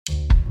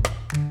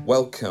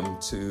welcome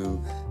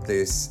to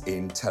this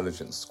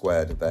Intelligence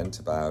Squared event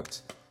about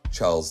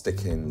Charles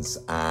Dickens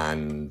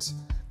and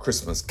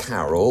Christmas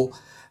Carol.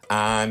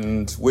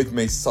 And with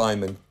me,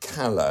 Simon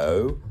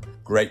Callow,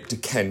 great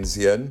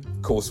Dickensian,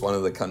 of course, one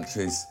of the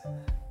country's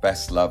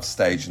best loved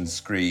stage and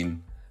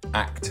screen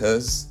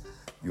actors.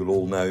 You'll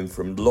all know him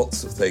from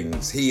lots of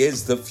things. He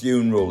is the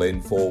funeral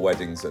in Four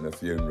Weddings and a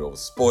Funeral.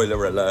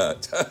 Spoiler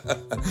alert.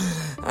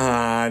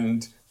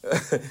 And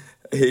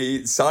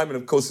Simon,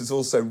 of course, has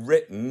also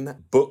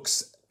written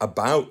books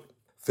about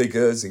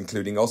figures,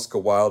 including Oscar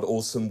Wilde,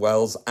 Orson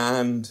Welles,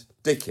 and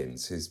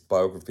Dickens. His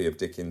biography of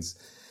Dickens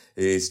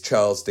is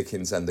Charles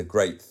Dickens and the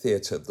Great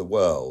Theatre of the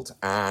World.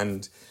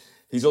 And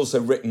he's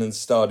also written and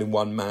starred in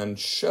one-man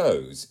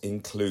shows,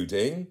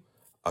 including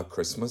A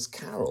Christmas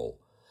Carol,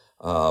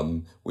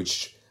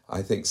 which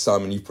I think,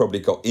 Simon, you've probably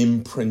got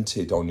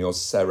imprinted on your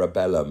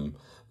cerebellum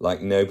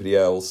like nobody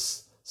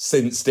else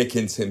since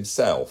Dickens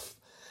himself.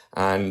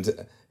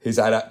 And his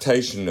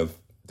adaptation of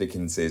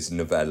Dickens's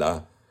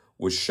novella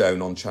was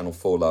shown on Channel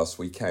 4 last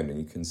weekend, and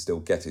you can still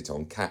get it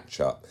on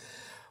catch-up.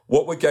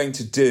 What we're going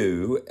to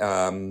do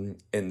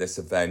in this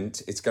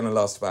event, it's going to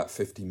last about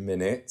 50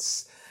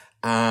 minutes,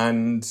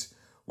 and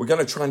we're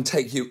going to try and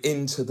take you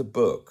into the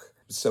book.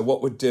 So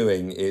what we're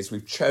doing is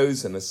we've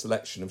chosen a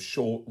selection of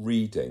short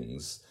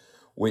readings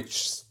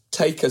which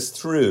take us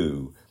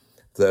through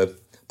the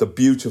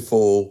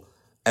beautiful,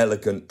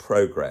 elegant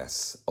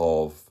progress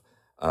of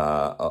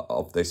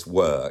this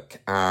work,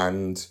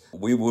 and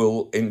we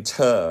will in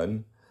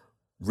turn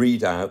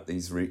read out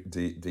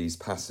these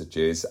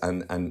passages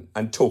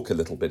and talk a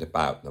little bit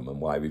about them and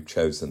why we've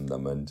chosen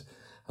them and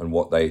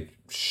what they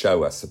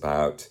show us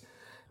about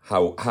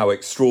how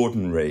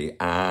extraordinary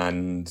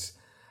and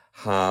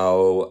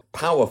how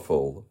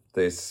powerful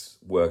this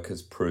work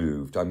has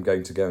proved. I'm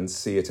going to go and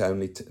see it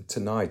only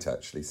tonight,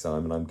 actually,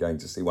 Simon. I'm going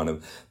to see one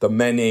of the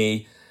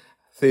many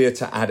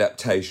theatre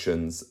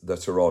adaptations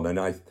that are on, and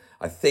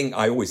I think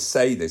I always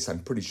say this, I'm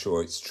pretty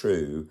sure it's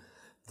true,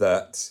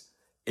 that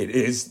it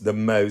is the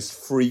most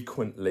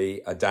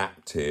frequently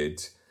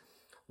adapted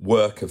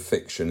work of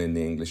fiction in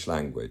the English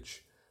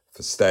language,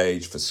 for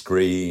stage, for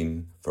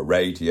screen, for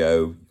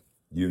radio,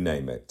 you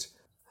name it.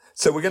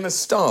 So we're going to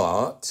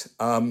start,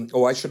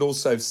 or I should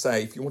also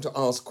say, if you want to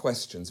ask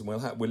questions, and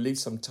we'll leave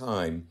some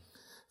time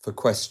for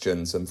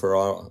questions and for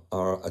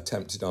our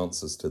attempted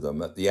answers to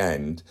them at the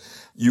end,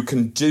 you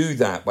can do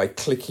that by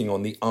clicking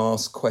on the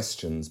Ask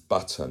Questions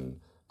button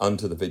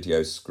under the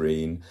video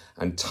screen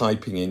and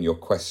typing in your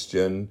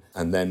question,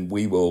 and then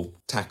we will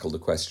tackle the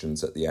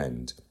questions at the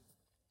end.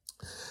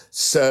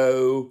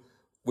 So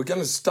we're going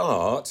to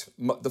start.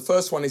 The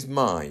first one is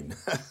mine,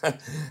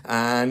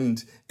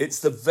 and it's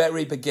the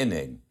very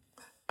beginning.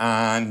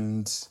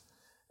 And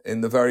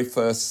in the very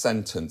first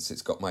sentence,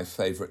 it's got my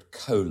favourite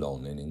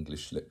colon in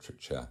English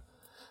literature.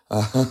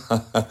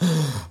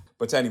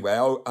 But anyway,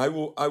 I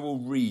will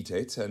read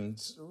it,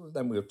 and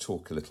then we'll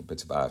talk a little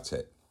bit about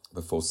it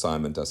before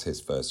Simon does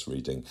his first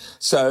reading.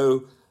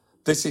 So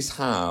this is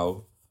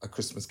how A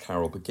Christmas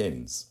Carol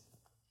begins.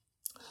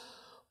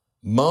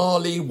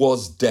 Marley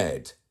was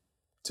dead,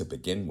 to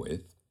begin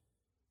with.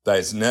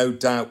 There's no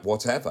doubt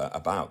whatever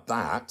about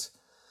that.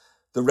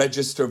 The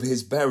register of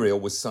his burial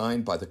was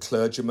signed by the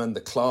clergyman,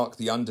 the clerk,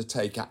 the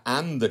undertaker,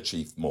 and the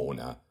chief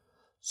mourner.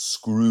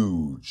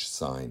 Scrooge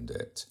signed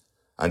it.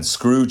 And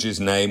Scrooge's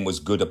name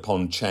was good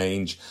upon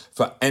change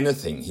for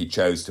anything he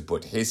chose to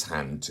put his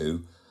hand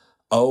to.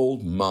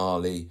 Old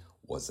Marley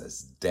was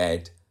as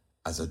dead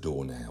as a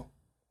doornail.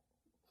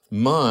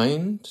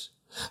 Mind,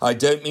 I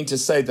don't mean to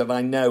say that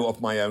I know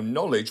of my own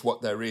knowledge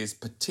what there is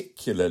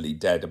particularly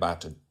dead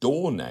about a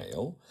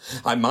doornail.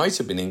 I might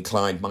have been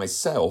inclined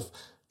myself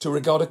to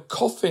regard a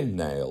coffin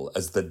nail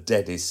as the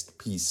deadest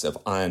piece of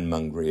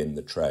ironmongery in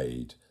the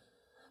trade.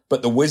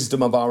 But the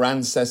wisdom of our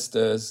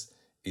ancestors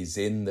is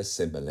in the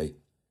simile,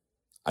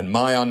 and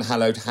my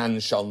unhallowed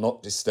hand shall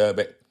not disturb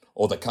it,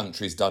 or the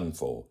country's done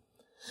for.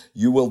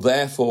 You will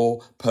therefore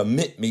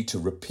permit me to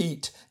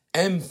repeat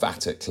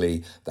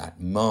emphatically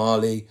that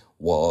Marley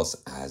was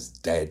as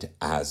dead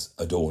as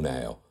a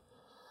doornail.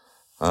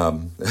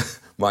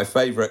 My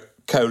favourite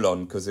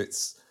colon, because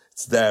it's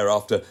there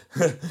after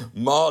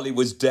Marley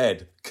was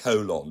dead,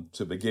 colon,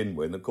 to begin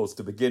with. And of course,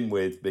 to begin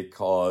with,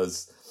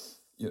 because,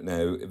 you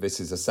know,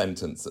 this is a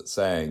sentence that's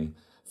saying,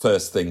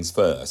 first things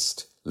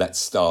first, let's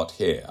start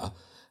here,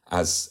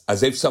 as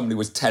if somebody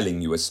was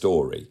telling you a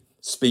story,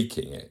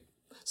 speaking it.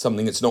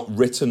 Something that's not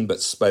written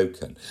but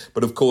spoken.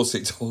 But of course,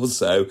 it's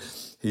also,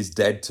 he's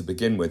dead to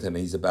begin with, and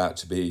he's about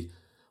to be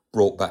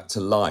brought back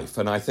to life.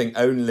 And I think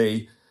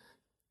only,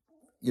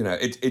 you know,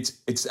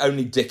 it's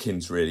only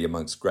Dickens really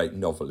amongst great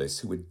novelists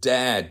who would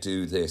dare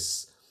do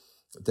this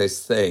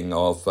thing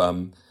of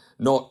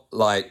not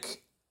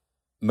like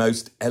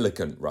most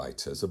elegant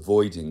writers,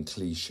 avoiding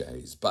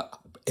cliches, but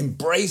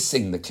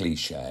embracing the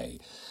cliche,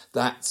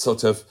 that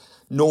sort of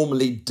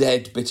normally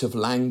dead bit of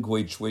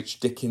language which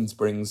Dickens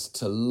brings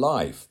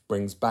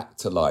back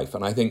to life.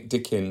 And I think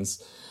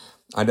Dickens,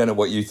 I don't know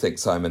what you think,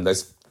 Simon,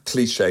 those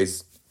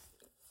cliches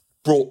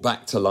brought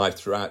back to life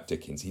throughout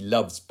Dickens. He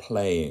loves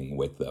playing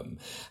with them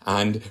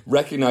and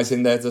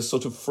recognising there's a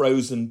sort of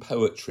frozen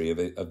poetry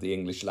of the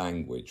English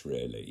language,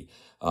 really.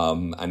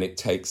 And it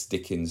takes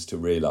Dickens to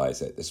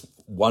realise it. This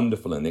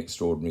wonderful and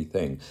extraordinary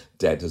thing,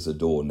 dead as a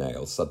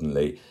doornail.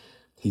 Suddenly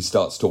he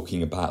starts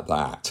talking about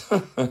that.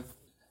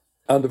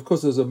 And of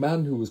course, as a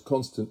man who was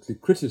constantly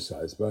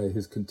criticised by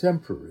his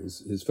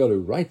contemporaries, his fellow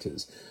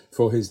writers,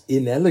 for his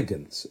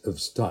inelegance of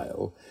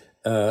style,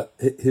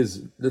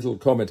 his little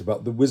comment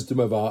about the wisdom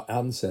of our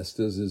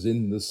ancestors is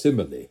in the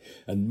simile,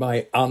 and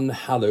my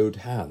unhallowed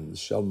hands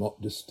shall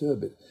not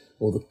disturb it,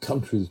 or the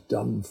country's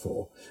done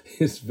for,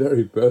 is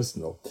very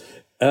personal.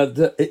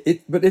 And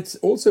but it's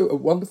also a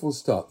wonderful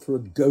start for a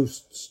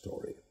ghost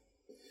story,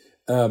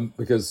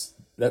 because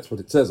that's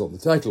what it says on the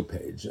title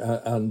page.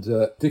 And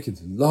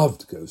Dickens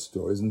loved ghost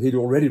stories, and he'd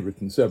already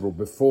written several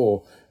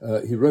before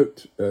he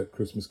wrote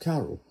Christmas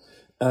Carol.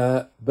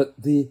 But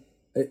the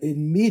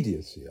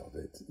immediacy of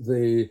it,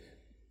 the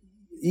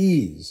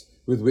ease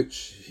with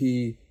which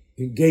he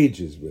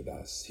engages with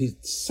us, he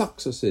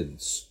sucks us in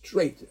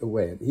straight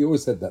away. And he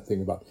always said that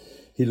thing about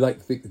he liked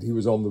to think that he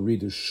was on the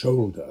reader's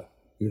shoulder,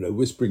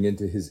 whispering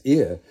into his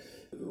ear,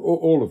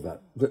 all of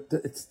that. But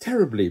it's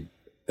terribly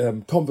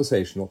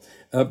conversational.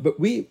 But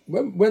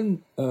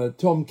when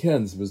Tom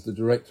Cairns was the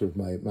director of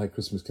my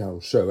Christmas Carol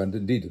show, and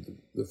indeed of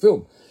the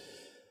film,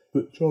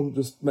 that John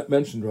just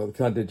mentioned rather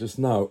kindly just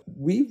now,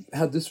 we've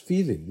had this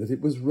feeling that it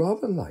was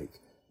rather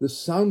like the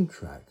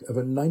soundtrack of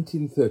a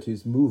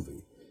 1930s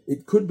movie.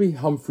 It could be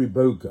Humphrey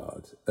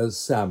Bogart as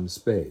Sam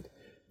Spade.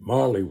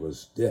 Marley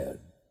was dead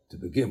to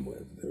begin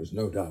with. There was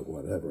no doubt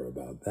whatever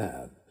about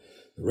that.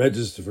 The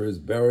register for his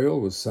burial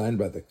was signed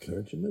by the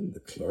clergyman, the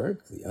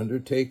clerk, the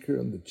undertaker,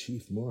 and the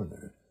chief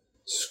mourner.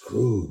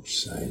 Scrooge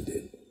signed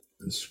it,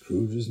 and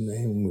Scrooge's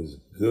name was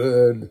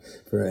good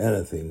for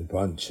anything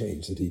upon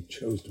change that he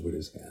chose to put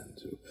his hand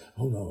to.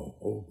 Oh no,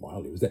 old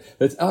Marley was there.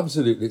 It's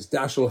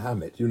Dashiell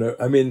Hammett,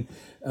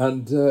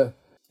 and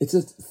it's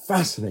a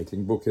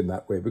fascinating book in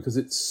that way because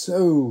it's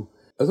so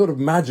a sort of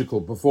magical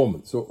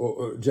performance,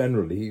 or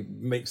generally he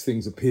makes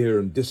things appear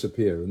and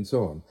disappear and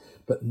so on,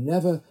 but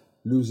never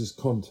loses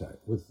contact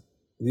with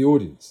the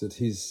audience that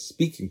he's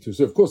speaking to.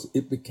 So, of course,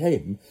 it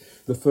became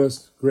the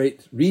first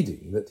great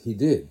reading that he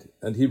did.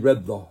 And he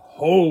read the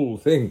whole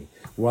thing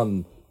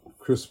one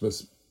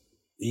Christmas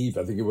Eve,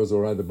 I think it was,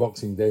 or either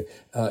Boxing Day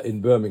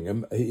in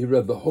Birmingham. He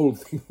read the whole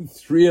thing in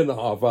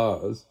 3.5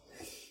 hours.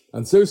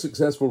 And so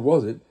successful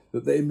was it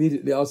that they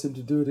immediately asked him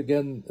to do it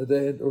again a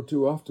day or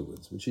two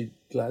afterwards, which he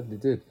gladly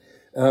did.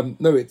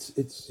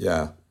 It's...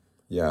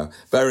 Yeah.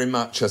 Very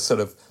much a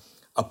sort of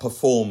a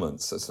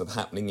performance that's sort of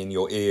happening in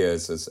your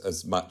ears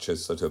as much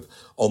as sort of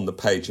on the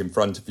page in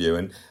front of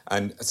you.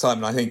 And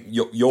Simon, I think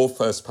your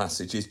first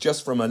passage is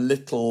just from a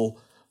little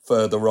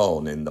further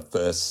on in the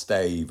first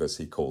stave, as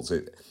he calls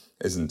it,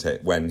 isn't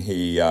it? When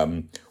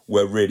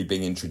we're really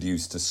being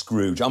introduced to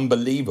Scrooge.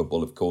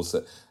 Unbelievable, of course,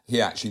 that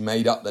he actually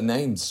made up the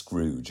name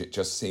Scrooge. It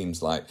just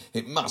seems like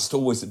it must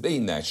always have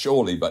been there,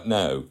 surely, but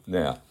no.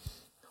 Yeah.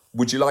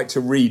 Would you like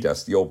to read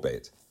us your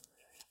bit?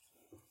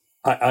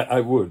 I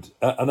would,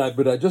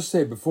 but I just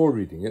say before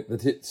reading it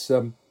that it's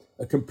a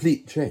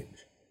complete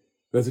change.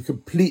 There's a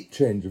complete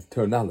change of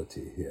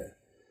tonality here.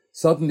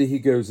 Suddenly he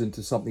goes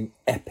into something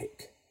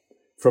epic.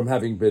 From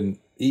having been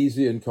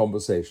easy and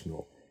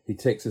conversational, he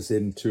takes us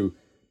into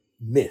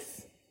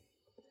myth.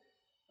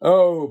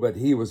 Oh, but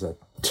he was a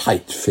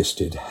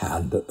tight-fisted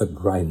hand at the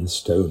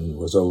grindstone,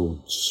 was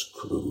old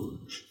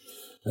Scrooge.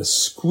 A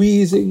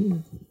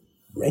squeezing,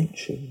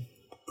 wrenching,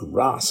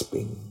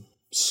 grasping,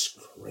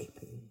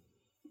 scraping,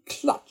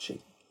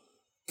 clutching,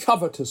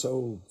 covetous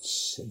old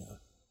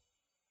sinner,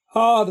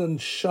 hard and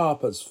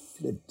sharp as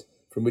flint,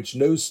 from which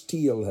no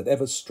steel had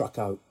ever struck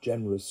out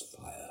generous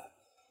fire,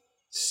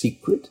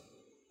 secret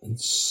and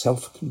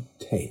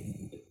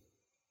self-contained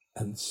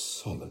and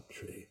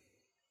solitary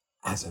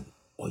as an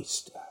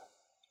oyster.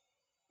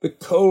 The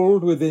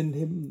cold within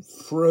him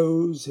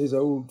froze his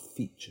old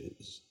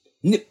features,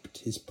 nipped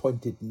his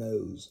pointed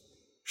nose,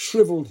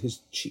 shrivelled his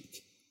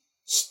cheek,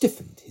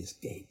 stiffened his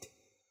gait,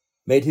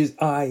 made his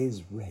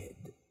eyes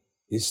red,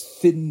 his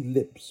thin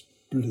lips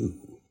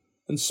blue,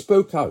 and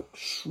spoke out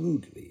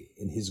shrewdly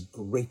in his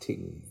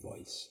grating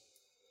voice.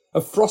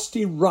 A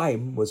frosty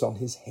rime was on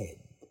his head,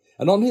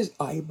 and on his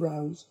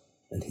eyebrows,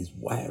 and his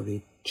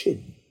wiry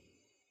chin.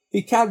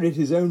 He carried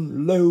his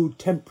own low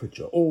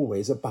temperature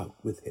always about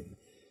with him.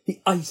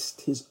 He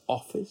iced his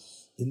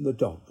office in the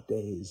dog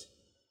days,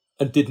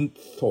 and didn't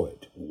thaw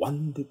it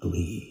 1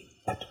 degree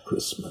at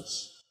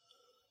Christmas.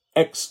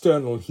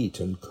 External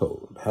heat and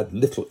cold had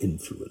little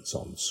influence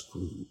on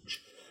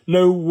Scrooge.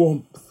 No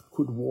warmth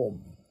could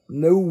warm,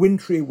 no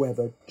wintry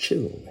weather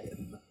chill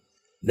him.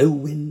 No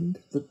wind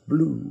that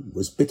blew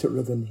was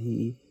bitterer than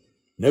he,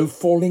 no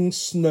falling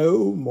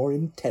snow more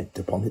intent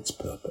upon its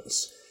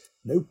purpose,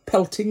 no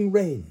pelting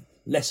rain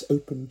less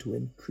open to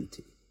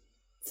entreaty.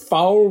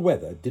 Foul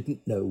weather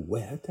didn't know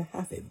where to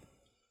have him.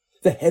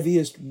 The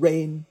heaviest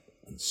rain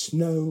and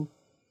snow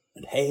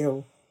and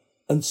hail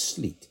and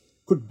sleet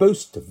could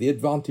boast of the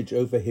advantage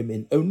over him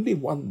in only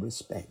one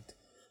respect.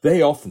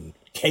 They often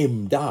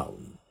came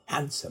down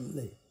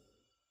handsomely,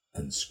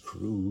 and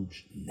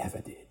Scrooge never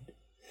did.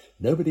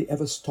 Nobody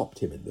ever stopped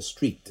him in the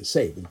street to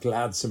say with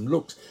gladsome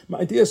looks,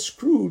 "My dear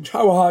Scrooge,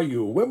 how are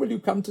you? When will you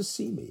come to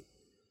see me?"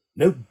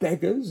 No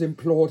beggars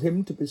implored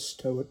him to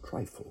bestow a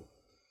trifle.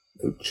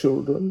 No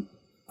children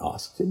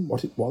asked him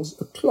what it was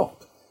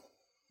o'clock.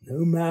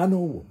 No man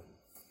or woman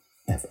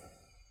ever,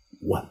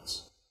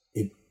 once,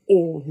 in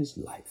all his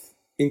life,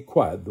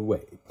 inquired the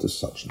way to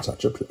such and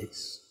such a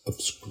place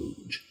of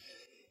Scrooge.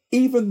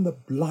 Even the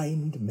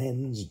blind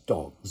men's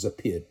dogs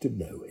appeared to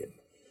know him,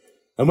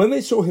 and when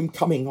they saw him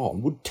coming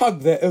on, would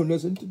tug their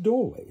owners into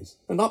doorways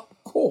and up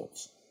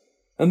courts,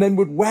 and then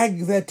would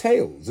wag their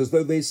tails as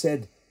though they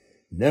said,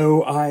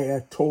 "No eye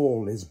at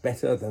all is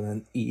better than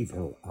an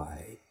evil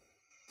eye.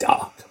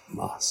 Dark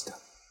master."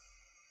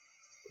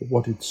 But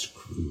what did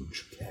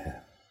Scrooge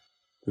care?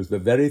 It was the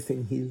very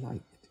thing he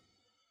liked,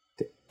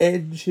 to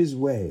edge his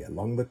way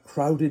along the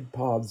crowded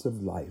paths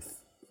of life,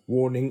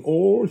 warning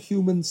all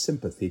human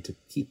sympathy to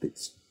keep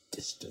its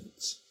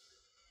distance,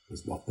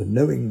 was what the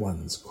knowing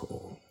ones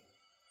call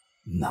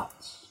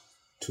nuts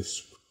to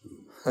Scrooge.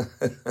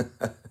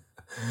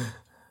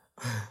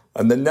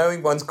 And the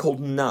knowing one's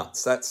called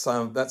nuts. That's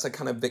a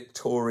kind of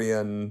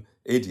Victorian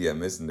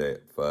idiom, isn't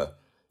it, for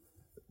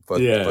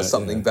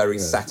something very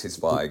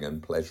satisfying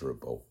and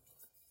pleasurable,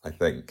 I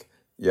think.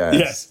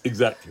 Yes,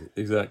 exactly.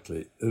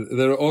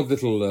 There are odd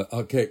little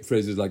archaic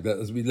phrases like that,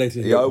 as we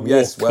later hear. Oh,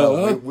 yes,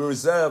 well, we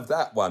reserve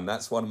that one.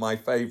 That's one of my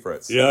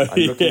favourites. Yeah, I'm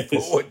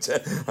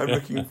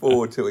looking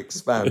forward to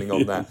expounding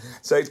on that.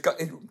 So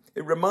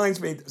it reminds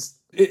me.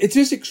 It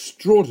is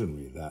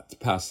extraordinary, that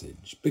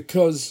passage,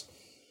 because,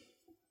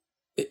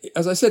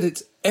 as I said,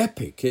 it's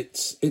epic.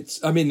 It's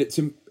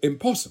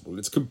impossible.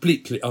 It's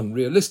completely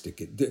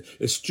unrealistic. It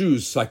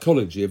eschews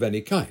psychology of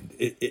any kind,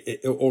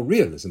 or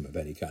realism of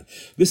any kind.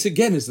 This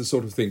again is the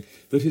sort of thing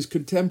that his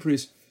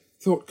contemporaries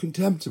thought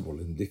contemptible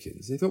in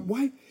Dickens. They thought,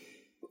 why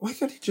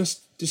can't he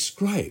just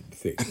describe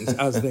things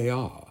as they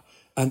are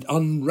and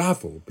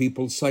unravel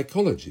people's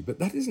psychology? But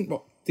that isn't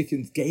what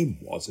Dickens' game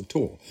was at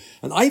all.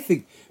 And I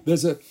think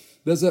there's a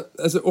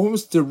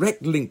almost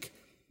direct link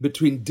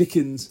between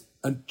Dickens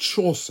and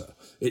Chaucer.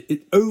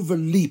 It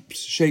overleaps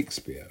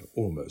Shakespeare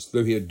almost,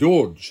 though he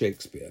adored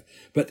Shakespeare.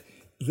 But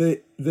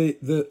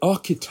the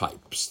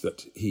archetypes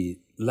that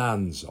he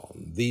lands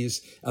on,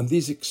 these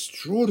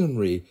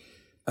extraordinary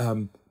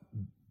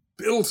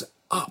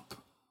built-up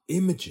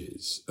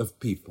images of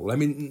people. I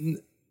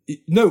mean,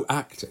 no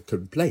actor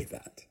can play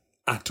that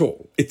at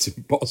all. It's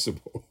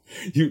impossible.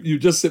 You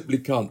just simply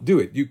can't do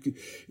it.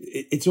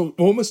 It's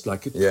almost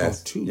like a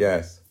cartoon.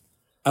 Yes.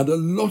 And a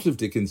lot of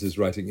Dickens's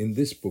writing in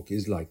this book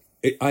is like,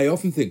 I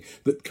often think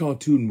that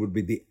cartoon would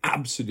be the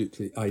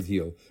absolutely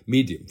ideal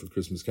medium for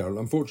Christmas Carol.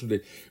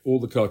 Unfortunately, all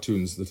the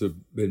cartoons that have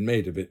been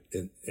made of it,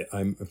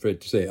 I'm afraid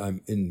to say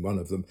I'm in one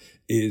of them,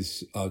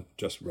 are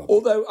just rubbish.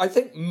 Although I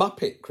think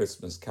Muppet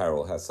Christmas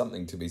Carol has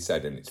something to be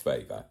said in its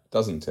favour,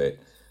 doesn't it?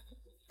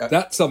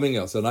 That's something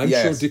else, and I'm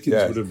sure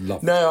Dickens would have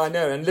loved it. No, I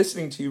know, and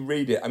listening to you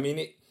read it, I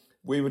mean,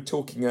 we were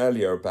talking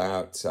earlier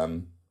about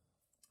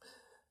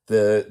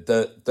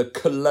the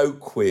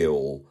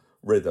colloquial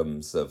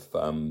rhythms of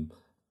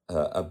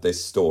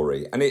this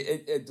story, and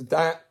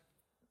that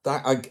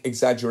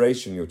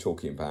exaggeration you're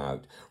talking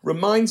about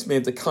reminds me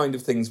of the kind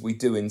of things we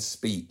do in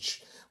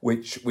speech,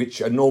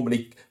 which are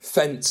normally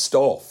fenced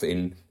off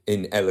in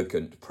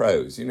elegant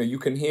prose. You know, you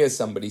can hear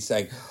somebody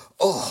saying,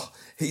 "Oh,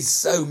 he's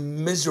so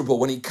miserable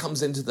when he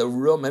comes into the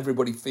room.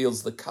 Everybody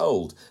feels the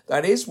cold."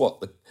 That is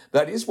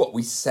what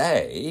we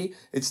say.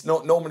 It's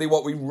not normally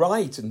what we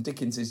write. And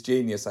Dickens's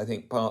genius, I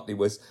think, partly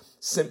was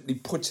simply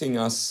putting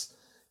us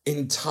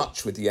in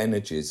touch with the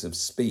energies of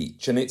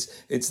speech, and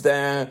it's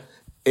there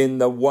in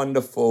the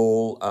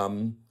wonderful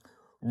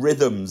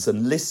rhythms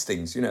and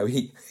listings. You know,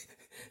 he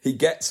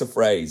gets a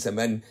phrase and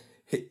then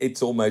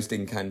it's almost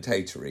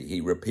incantatory.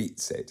 He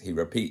repeats it,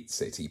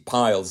 he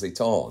piles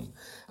it on.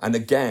 And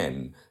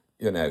again,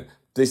 you know,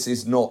 this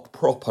is not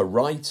proper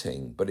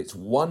writing, but it's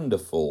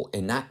wonderful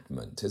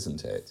enactment,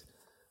 isn't it?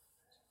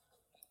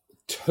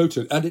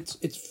 Totally. And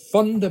it's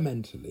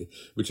fundamentally,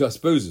 which I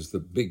suppose is the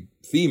big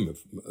theme of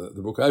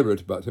the book I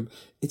wrote about him,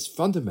 it's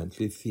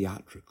fundamentally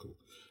theatrical.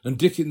 And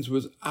Dickens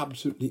was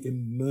absolutely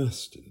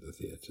immersed in the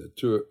theatre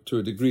to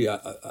a degree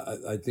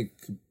I think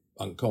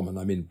uncommon,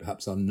 I mean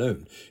perhaps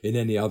unknown in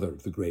any other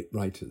of the great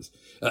writers.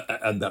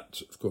 And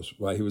that's, of course,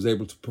 why he was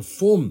able to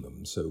perform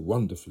them so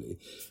wonderfully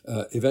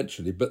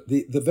eventually. But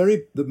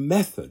the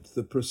method,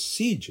 the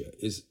procedure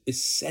is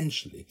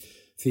essentially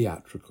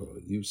theatrical.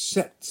 You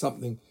set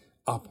something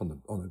up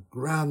on a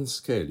grand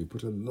scale. You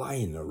put a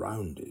line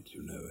around it,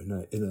 you know,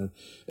 in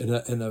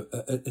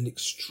an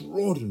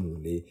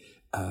extraordinarily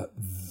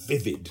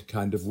vivid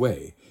kind of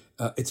way.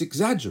 It's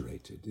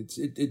exaggerated.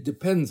 It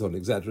depends on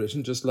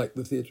exaggeration, just like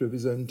the theatre of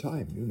his own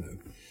time, you know.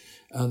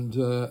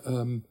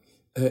 And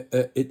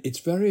it's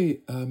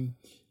very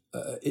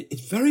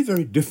it's very,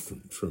 very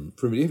different from.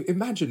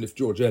 Imagine if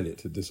George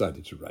Eliot had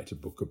decided to write a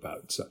book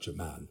about such a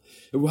man.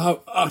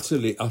 How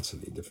utterly,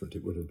 utterly different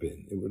it would have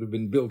been. It would have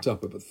been built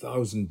up of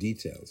 1,000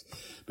 details.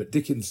 But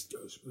Dickens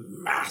goes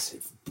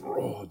massive,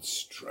 broad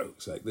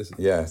strokes like this.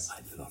 Yes,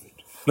 I love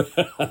it.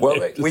 Well,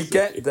 we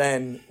get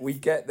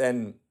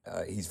then.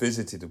 He's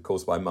visited, of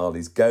course, by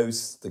Marley's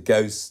ghost. The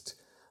ghost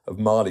of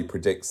Marley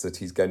predicts that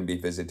he's going to be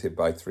visited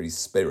by 3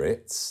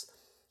 spirits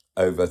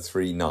over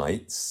 3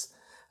 nights.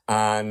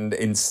 And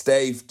in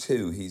stave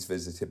 2, he's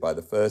visited by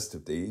the first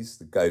of these,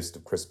 the ghost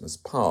of Christmas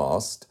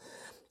past.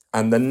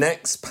 And the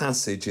next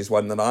passage is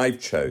one that I've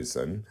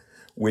chosen,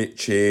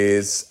 which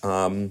is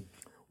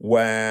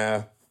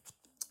where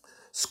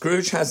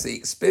Scrooge has the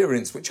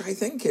experience, which I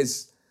think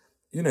is,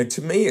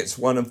 to me, it's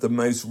one of the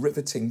most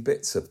riveting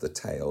bits of the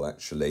tale,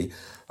 actually.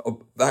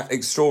 That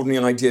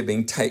extraordinary idea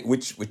being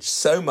which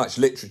so much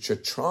literature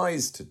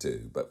tries to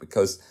do, but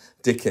because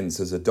Dickens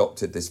has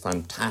adopted this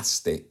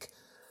fantastic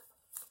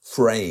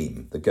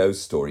frame, the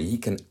ghost story, he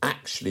can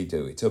actually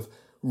do it, of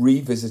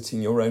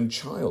revisiting your own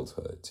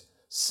childhood,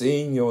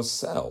 seeing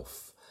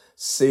yourself,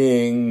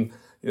 seeing,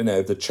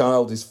 the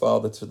child is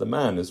father to the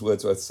man, as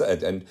Wordsworth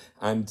said,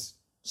 and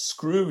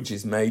Scrooge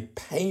is made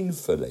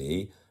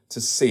painfully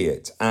to see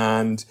it,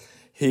 and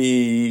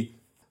he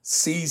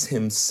sees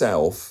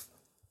himself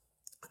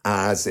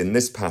as, in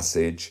this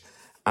passage,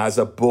 as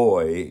a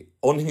boy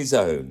on his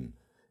own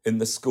in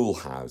the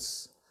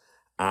schoolhouse,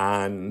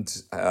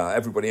 and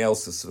everybody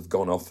else has sort of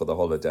gone off for the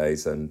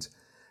holidays, and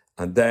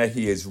there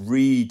he is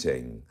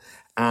reading,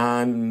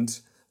 and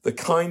the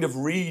kind of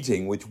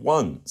reading which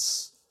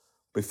once,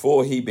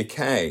 before he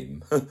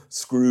became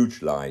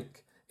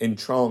Scrooge-like,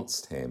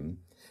 entranced him,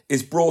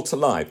 is brought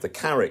alive. The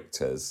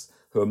characters,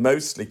 who are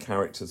mostly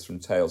characters from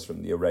tales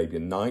from the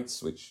Arabian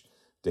Nights, which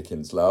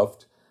Dickens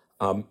loved,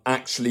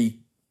 actually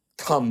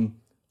come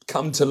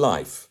to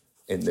life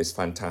in this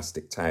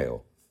fantastic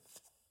tale.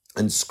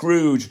 And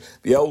Scrooge,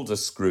 the older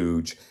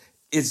Scrooge,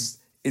 is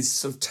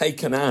sort of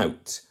taken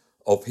out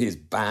of his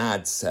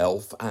bad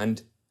self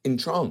and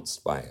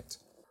entranced by it.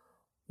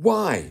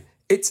 "Why,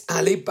 it's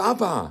Ali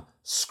Baba!"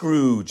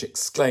 Scrooge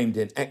exclaimed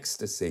in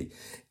ecstasy.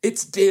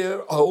 "It's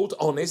dear old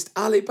honest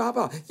Ali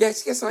Baba.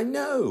 Yes, I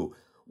know.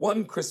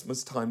 One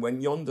Christmas time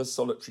when yonder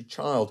solitary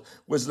child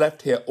was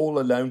left here all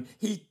alone,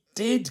 he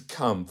did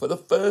come for the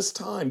first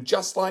time,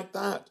 just like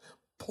that.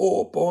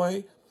 Poor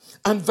boy.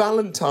 And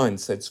Valentine,"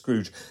 said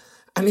Scrooge,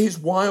 "and his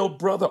wild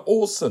brother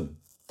Orson.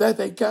 There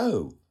they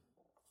go.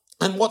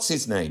 And what's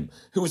his name,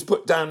 who was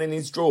put down in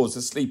his drawers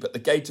asleep at the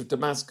gate of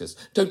Damascus?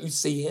 Don't you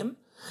see him?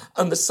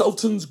 And the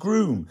Sultan's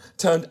groom,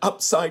 turned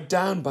upside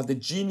down by the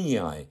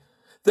genii.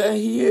 There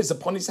he is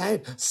upon his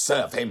head.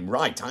 Serve him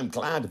right, I'm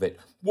glad of it.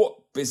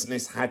 What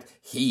business had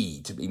he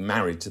to be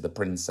married to the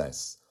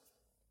princess?"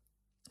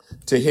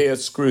 To hear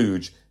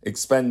Scrooge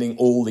expending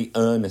all the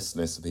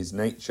earnestness of his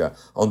nature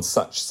on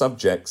such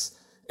subjects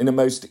in a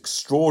most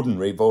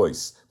extraordinary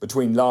voice,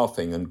 between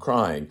laughing and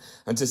crying,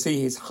 and to see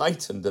his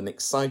heightened and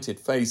excited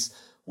face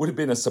would have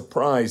been a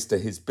surprise to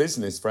his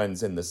business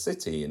friends in the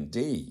city,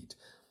 indeed.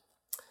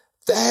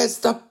 "There's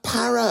the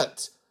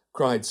parrot!"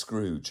 cried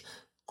Scrooge.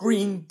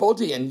 "Green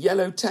body and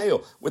yellow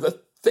tail, with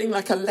a thing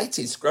like a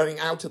lettuce growing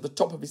out of the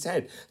top of his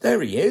head.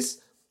 There he is.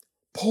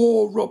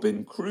 Poor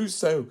Robin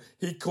Crusoe,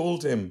 he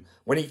called him,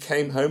 when he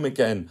came home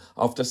again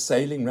after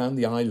sailing round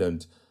the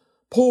island.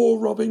 Poor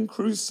Robin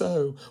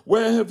Crusoe!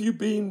 Where have you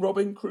been,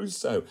 Robin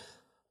Crusoe?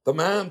 The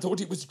man thought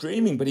he was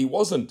dreaming, but he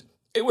wasn't.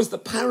 It was the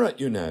parrot,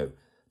 you know.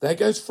 There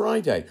goes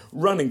Friday,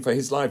 running for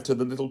his life to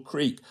the little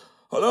creek.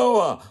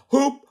 Halloa!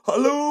 Hoop!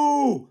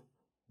 Halloo!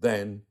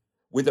 Then,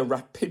 with a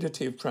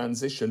rapidity of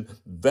transition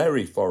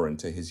very foreign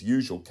to his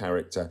usual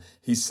character,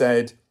 he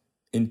said,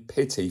 in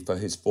pity for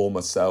his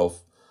former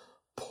self,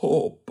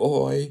 "Poor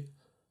boy,"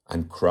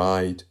 and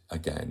cried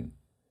again.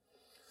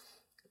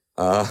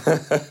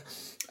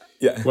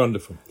 Yeah,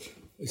 wonderful.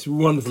 It's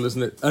wonderful,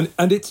 isn't it?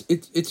 And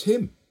it's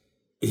him.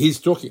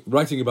 He's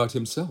writing about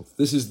himself.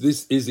 This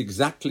is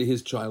exactly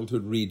his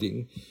childhood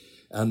reading,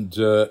 and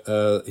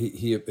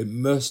he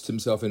immersed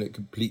himself in it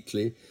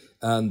completely.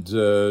 And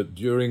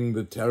during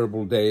the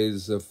terrible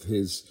days of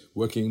his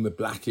working in the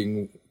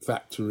blacking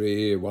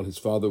factory while his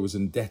father was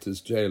in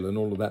debtor's jail and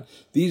all of that,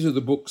 these are the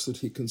books that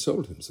he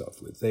consoled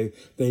himself with.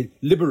 They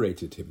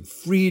liberated him,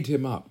 freed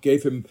him up,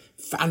 gave him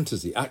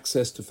fantasy,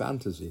 access to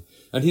fantasy.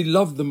 And he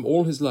loved them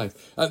all his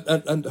life.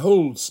 And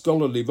whole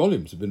scholarly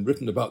volumes have been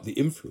written about the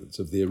influence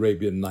of the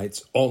Arabian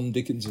Nights on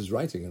Dickens's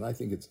writing. And I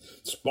think it's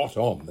spot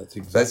on. That's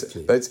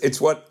exactly... But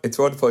it's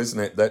wonderful, isn't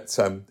it,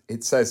 that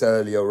it says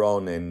earlier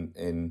on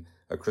in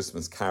A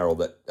Christmas Carol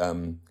that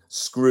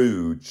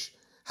Scrooge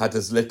had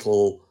as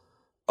little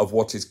of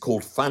what is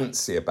called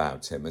fancy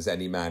about him as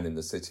any man in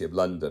the city of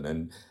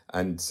London,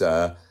 and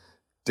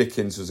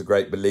Dickens was a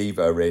great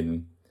believer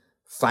in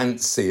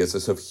fancy as a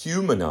sort of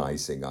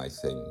humanising, I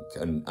think,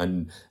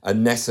 and a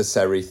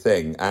necessary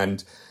thing.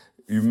 And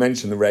you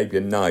mentioned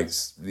Arabian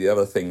Nights. The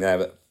other thing there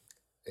that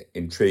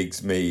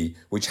intrigues me,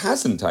 which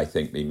hasn't, I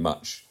think, been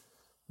much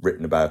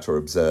written about or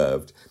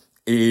observed,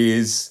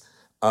 is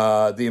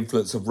the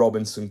influence of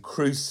Robinson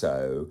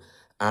Crusoe.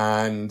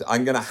 And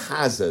I'm going to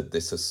hazard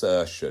this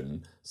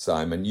assertion,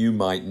 Simon. You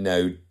might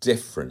know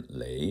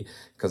differently,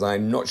 because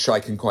I'm not sure I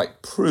can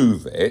quite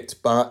prove it,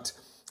 but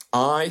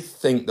I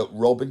think that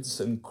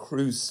Robinson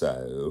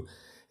Crusoe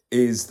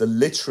is the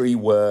literary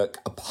work,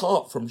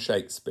 apart from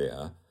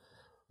Shakespeare,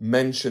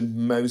 mentioned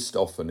most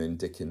often in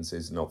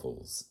Dickens's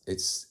novels.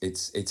 It's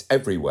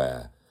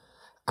everywhere.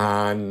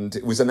 And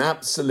it was an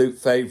absolute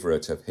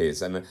favourite of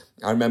his. And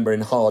I remember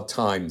in Hard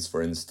Times,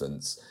 for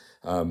instance,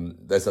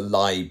 there's a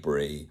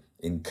library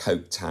in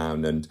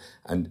Coketown,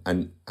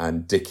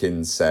 and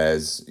Dickens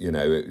says,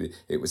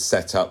 it was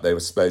set up, they were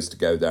supposed to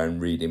go there and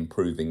read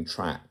improving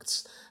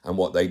tracts. And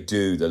what they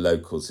do, the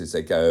locals, is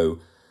they go,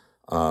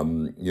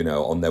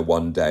 on their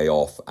one day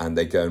off, and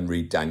they go and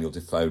read Daniel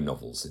Defoe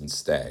novels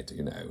instead,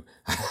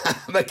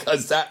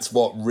 because that's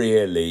what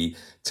really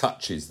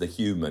touches the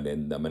human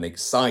in them and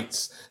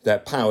excites their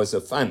powers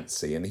of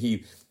fancy. And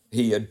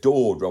he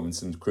adored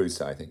Robinson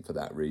Crusoe, I think, for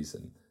that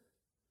reason.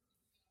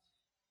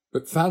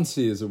 But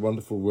fancy is a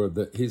wonderful word,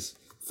 that his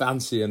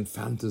fancy and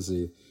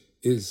fantasy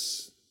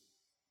is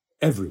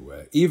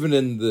everywhere, even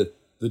in the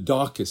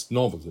darkest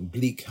novels, in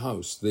Bleak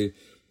House, the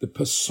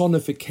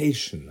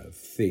personification of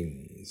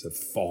things, of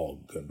fog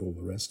and all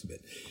the rest of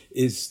it,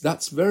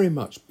 that's very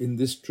much in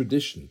this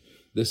tradition,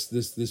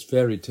 this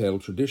fairy tale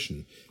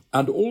tradition.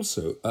 And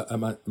also, I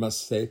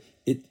must say,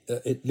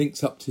 it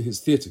links up to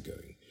his theatre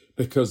going,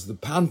 because the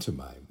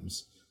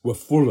pantomimes were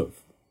full of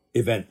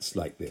events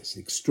like this.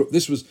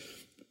 This was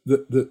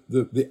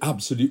the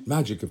absolute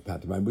magic of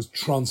pantomime, was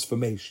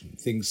transformation,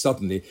 things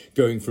suddenly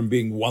going from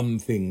being one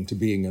thing to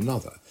being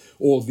another,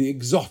 or the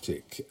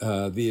exotic,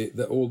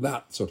 all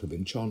that sort of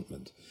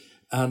enchantment.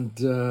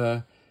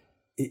 And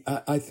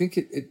I think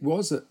it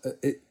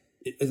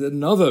is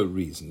another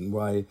reason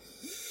why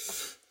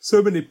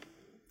so many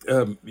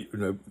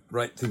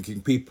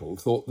right-thinking people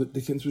thought that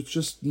Dickens was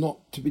just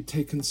not to be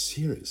taken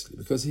seriously,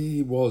 because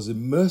he was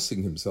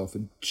immersing himself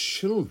in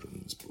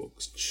children's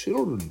books,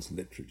 children's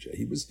literature.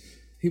 He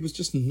was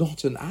just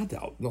not an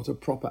adult, not a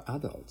proper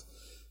adult.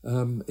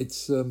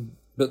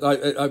 But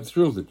I'm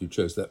thrilled that you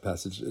chose that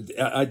passage.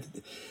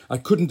 I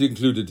couldn't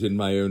include it in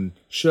my own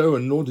show,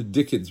 and nor did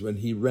Dickens when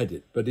he read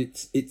it. But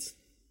it's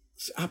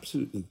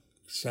absolutely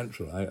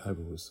central, I've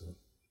always thought.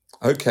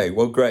 Okay,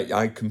 well, great.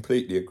 I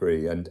completely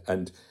agree. And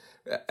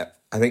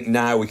I think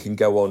now we can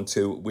go on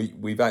to,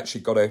 we've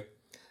actually got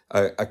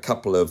a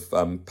couple of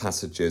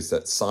passages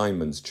that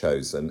Simon's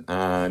chosen,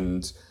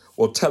 and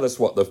well, tell us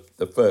what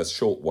the first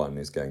short one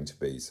is going to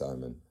be,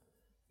 Simon.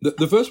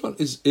 The first one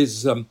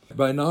is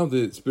by now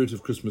the spirit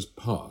of Christmas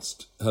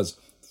past has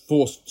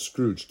forced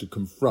Scrooge to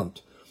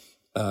confront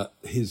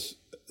his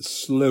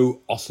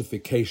slow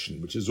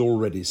ossification, which has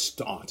already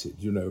started,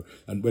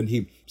 and when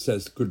he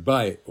says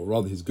goodbye, or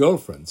rather his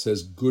girlfriend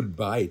says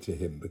goodbye to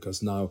him,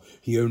 because now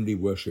he only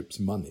worships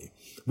money.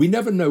 We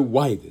never know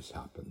why this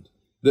happened.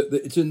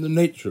 It's in the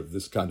nature of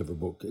this kind of a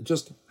book. It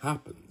just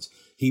happens.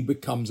 He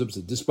becomes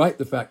obsessed, despite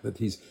the fact that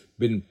he's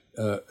been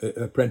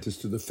apprenticed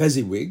to the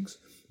Fezziwigs,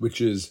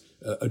 which is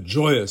a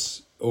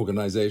joyous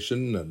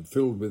organisation and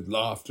filled with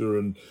laughter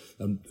and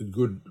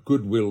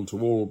goodwill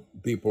to all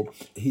people.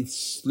 He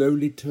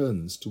slowly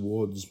turns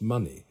towards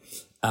money,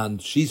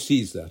 and she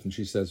sees that, and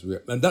she says,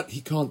 and that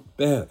he can't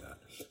bear that.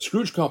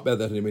 Scrooge can't bear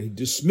that anyway. He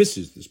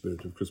dismisses the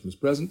spirit of Christmas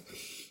present,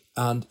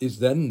 and is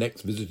then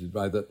next visited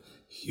by that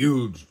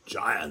huge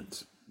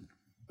giant,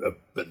 a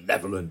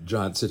benevolent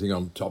giant sitting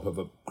on top of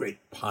a great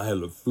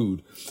pile of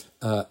food,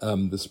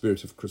 the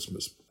spirit of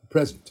Christmas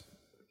present.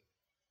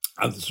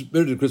 And the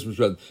spirit of Christmas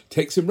present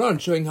takes him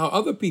round, showing how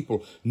other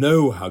people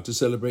know how to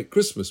celebrate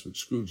Christmas,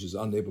 which Scrooge is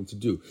unable to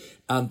do.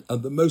 And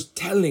the most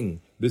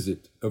telling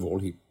visit of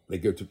all, they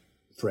go to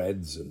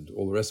Fred's and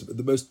all the rest of it.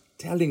 The most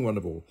telling one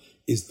of all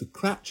is the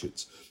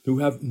Cratchits, who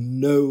have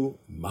no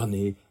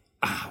money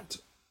at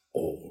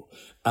all.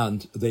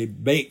 And they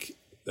make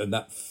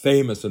that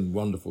famous and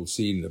wonderful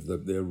scene of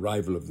the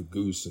arrival of the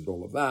goose and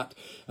all of that,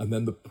 and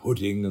then the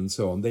pudding and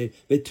so on. They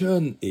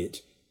turn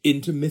it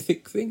into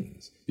mythic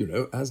things,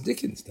 as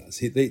Dickens does.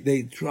 They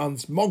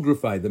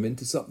transmogrify them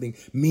into something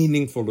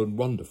meaningful and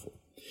wonderful.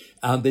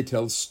 And they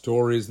tell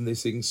stories and they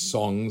sing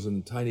songs,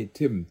 and Tiny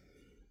Tim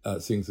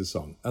sings a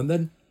song. And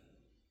then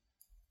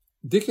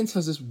Dickens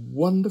has this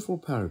wonderful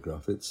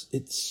paragraph. It's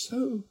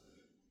so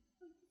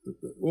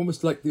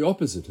almost like the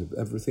opposite of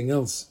everything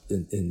else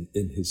in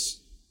his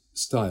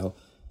style.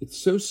 It's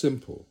so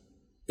simple.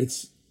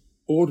 It's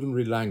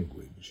ordinary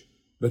language,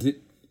 but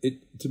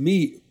it to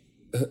me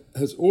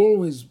has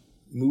always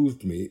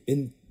moved me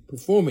in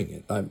performing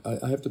it.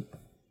 I have to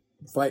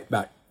fight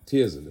back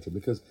tears a little,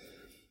 because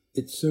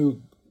it's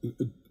so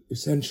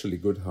essentially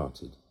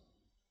good-hearted.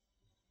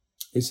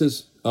 He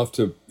says,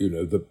 after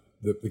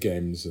the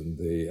games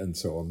and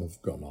so on have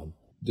gone on,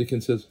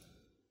 Dickens says,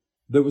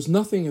 there was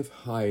nothing of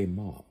high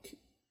mark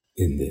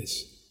in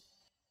this.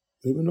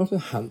 They were not a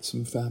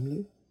handsome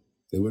family.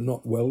 They were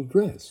not well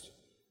dressed.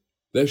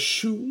 Their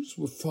shoes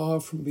were far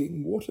from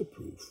being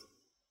waterproof.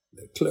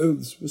 Their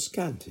clothes were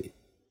scanty.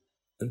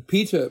 And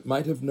Peter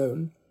might have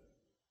known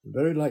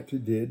very likely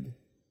did,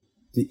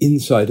 the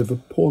inside of a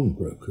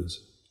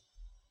pawnbroker's.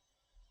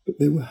 But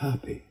they were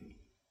happy,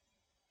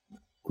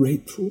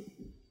 grateful,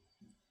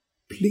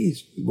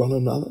 pleased with one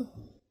another,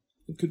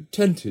 and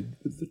contented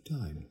with the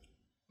time.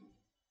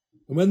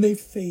 And when they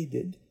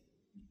faded,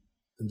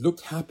 and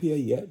looked happier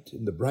yet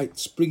in the bright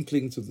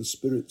sprinklings of the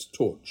spirit's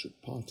torch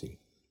at parting,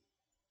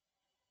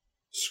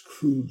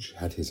 Scrooge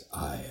had his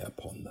eye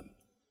upon them,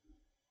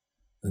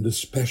 and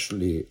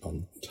especially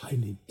on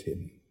Tiny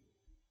Tim,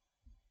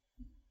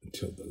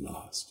 until the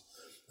last.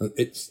 And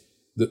it's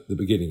the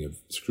beginning of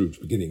Scrooge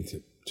beginning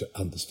to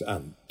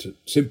understand, to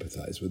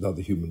sympathise with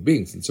other human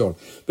beings and so on.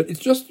 But it's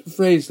just a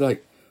phrase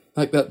like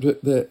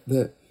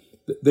that.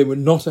 They were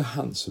not a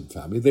handsome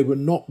family. They were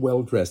not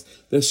well dressed.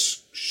 Their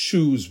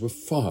shoes were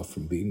far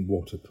from being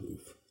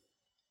waterproof.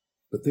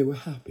 But they were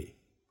happy,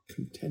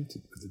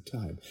 contented with the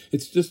time.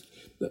 It's just,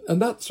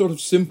 and that sort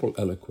of simple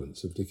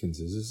eloquence of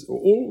Dickens's is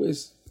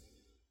always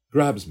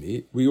grabs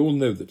me. We all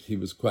know that he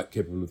was quite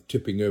capable of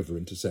tipping over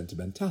into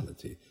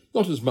sentimentality.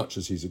 Not as much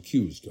as he's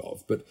accused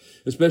of, but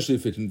especially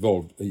if it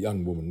involved a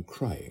young woman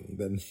crying,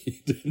 then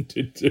he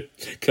tended to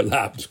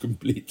collapse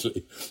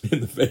completely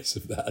in the face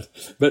of that.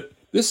 But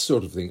this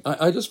sort of thing,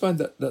 I just find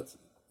that's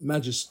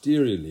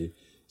magisterially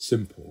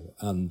simple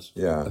and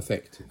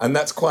effective. And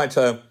that's quite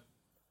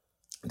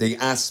the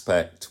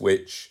aspect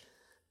which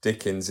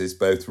Dickens is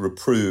both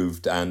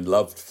reproved and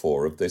loved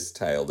for of this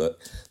tale,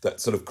 that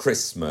sort of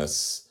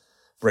Christmas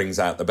brings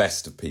out the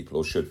best of people,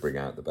 or should bring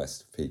out the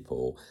best of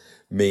people,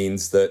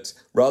 means that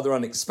rather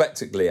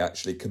unexpectedly,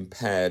 actually,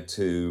 compared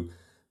to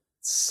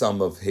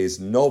some of his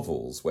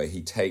novels where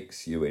he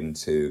takes you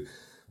into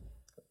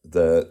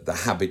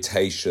the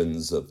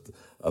habitations of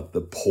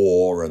the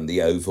poor and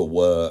the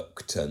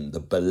overworked and the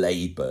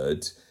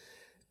belaboured,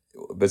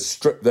 but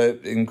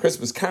in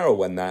Christmas Carol,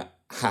 when that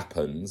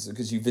happens,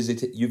 because you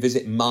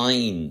visit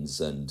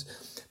mines and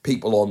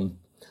people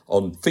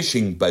on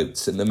fishing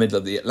boats in the middle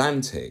of the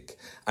Atlantic,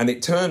 and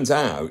it turns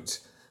out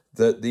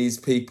that these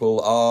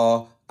people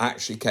are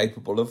actually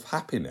capable of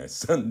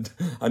happiness and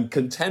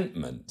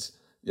contentment,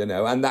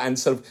 and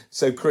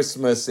so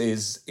Christmas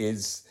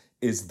is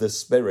the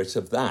spirit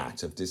of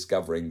that, of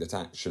discovering that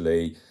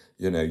actually,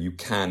 you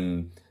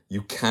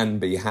can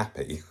be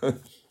happy.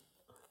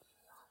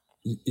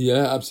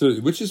 Yeah,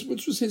 absolutely. Which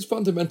was his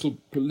fundamental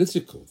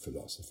political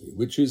philosophy,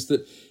 which is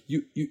that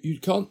you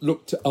can't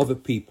look to other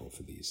people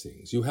for these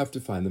things. You have to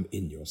find them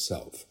in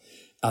yourself.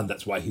 And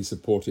that's why he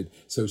supported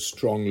so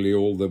strongly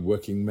all the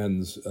working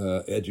men's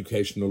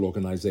educational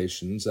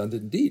organisations, and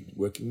indeed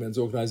working men's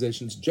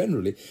organisations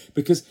generally,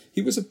 because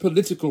he was a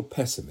political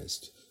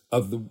pessimist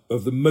of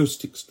the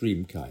most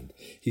extreme kind.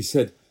 He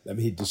said,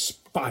 he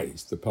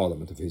despised the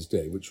Parliament of his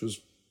day, which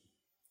was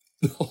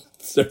not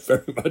so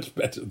very much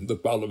better than the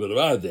Parliament of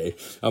our day,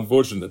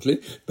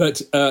 unfortunately,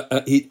 but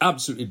he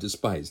absolutely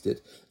despised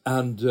it,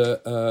 and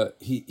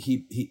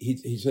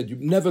he said, you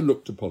never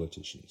look to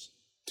politicians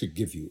to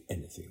give you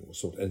anything or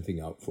sort anything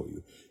out for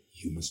you.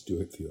 You must do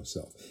it for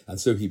yourself. And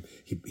so he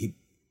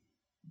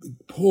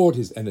poured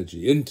his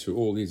energy into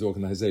all these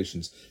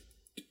organisations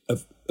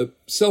of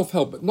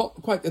self-help, but not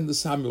quite in the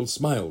Samuel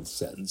Smiles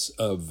sense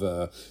of,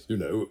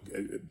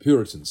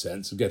 Puritan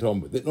sense of get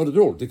on with it. Not at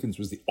all. Dickens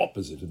was the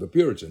opposite of a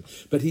Puritan.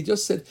 But he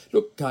just said,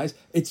 look, guys,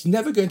 it's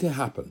never going to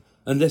happen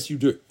unless you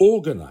do it.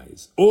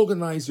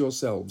 Organise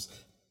yourselves,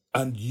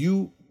 and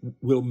you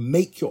will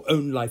make your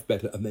own life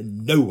better, and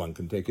then no one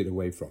can take it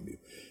away from you.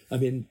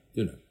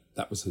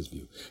 That was his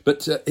view.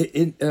 But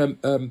in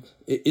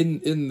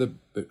the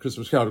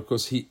Christmas Carol, of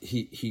course,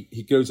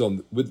 he goes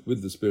on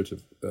with the spirit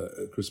of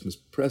Christmas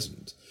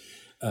present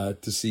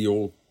to see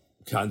all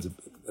kinds of,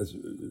 as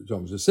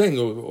John was just saying,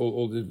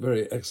 all the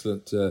very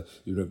excellent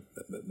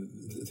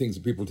things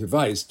that people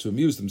devise to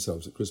amuse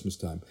themselves at Christmas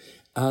time.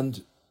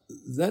 And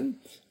then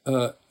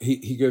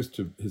he goes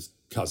to his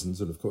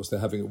cousins, and of course they're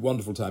having a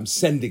wonderful time,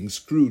 sending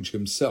Scrooge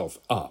himself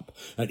up,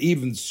 and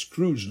even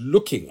Scrooge,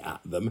 looking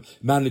at them,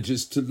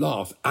 manages to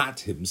laugh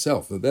at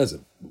himself. Now, there's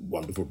a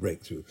wonderful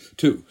breakthrough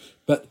too.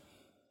 But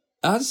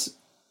as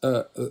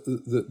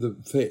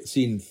the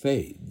scene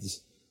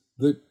fades,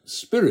 the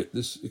spirit,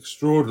 this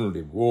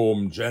extraordinarily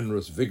warm,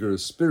 generous,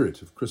 vigorous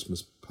spirit of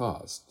Christmas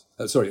past,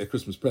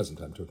 Christmas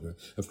present I'm talking about,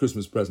 of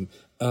Christmas present,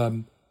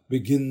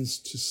 begins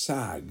to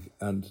sag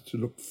and to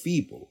look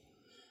feeble.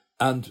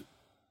 And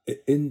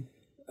in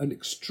an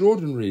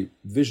extraordinary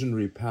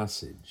visionary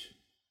passage,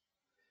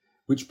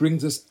 which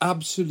brings us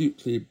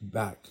absolutely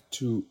back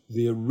to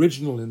the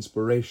original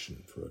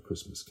inspiration for A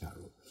Christmas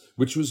Carol,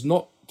 which was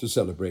not to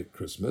celebrate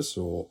Christmas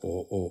or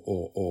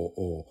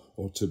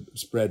to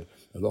spread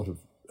a lot of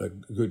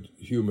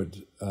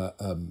good-humoured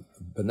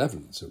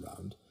benevolence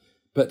around,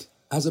 but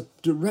as a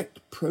direct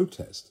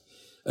protest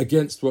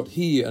against what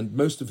he and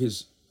most of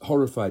his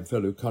horrified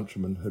fellow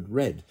countrymen had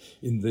read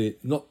in the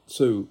not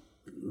so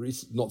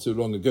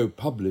long ago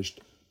published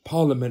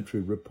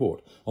parliamentary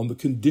report on the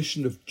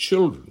condition of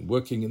children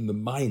working in the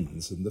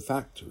mines and the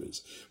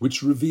factories,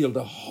 which revealed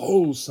a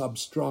whole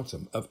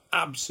substratum of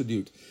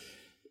absolute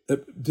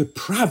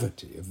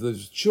depravity of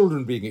those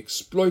children being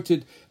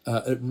exploited,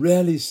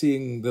 rarely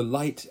seeing the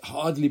light,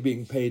 hardly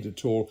being paid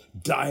at all,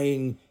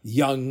 dying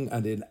young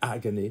and in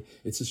agony.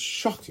 It's a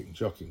shocking,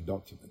 shocking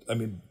document. I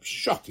mean,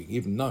 shocking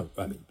even now.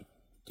 I mean,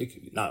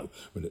 particularly now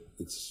when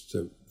it's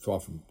so far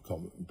from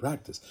common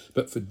practice.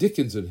 But for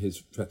Dickens and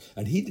his friends,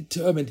 and he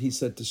determined, he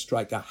said, to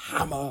strike a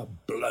hammer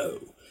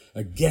blow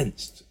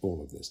against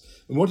all of this.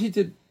 And what he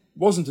did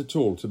wasn't at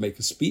all to make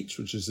a speech,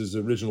 which is his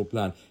original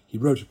plan. He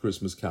wrote A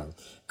Christmas Carol.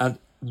 And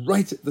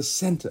right at the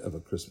centre of A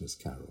Christmas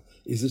Carol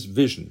is this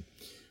vision,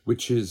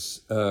 which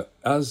is,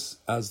 as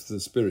the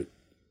spirit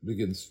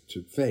begins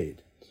to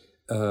fade,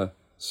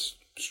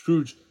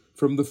 Scrooge,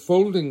 from the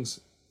foldings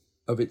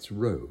of its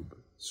robe,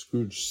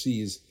 Scrooge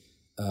sees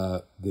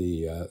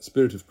the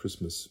spirit of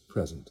Christmas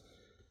present,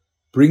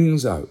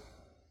 brings out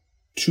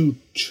two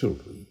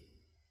children,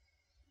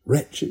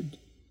 wretched,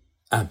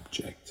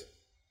 abject,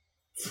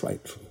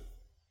 frightful,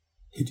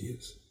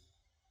 hideous,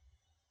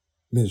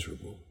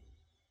 miserable.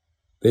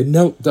 They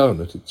knelt down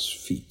at its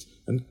feet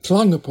and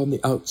clung upon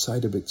the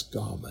outside of its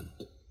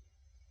garment.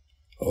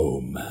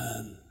 "Oh,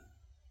 man,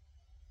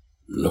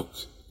 look,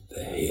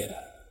 they're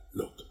here,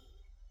 look.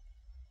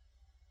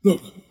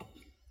 Look,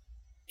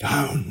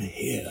 down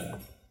here,"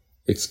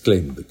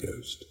 exclaimed the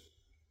ghost.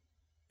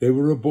 They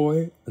were a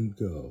boy and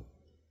girl,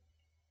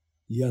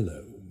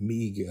 yellow,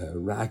 meagre,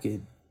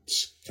 ragged,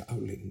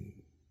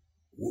 scowling,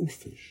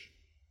 wolfish,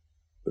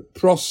 but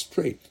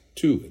prostrate,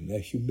 too, in their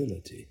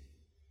humility.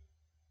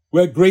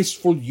 Where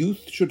graceful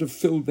youth should have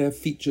filled their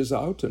features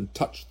out and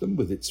touched them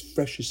with its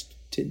freshest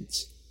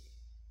tints,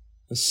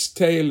 a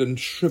stale and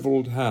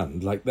shrivelled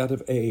hand like that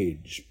of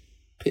age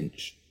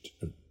pinched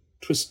and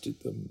twisted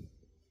them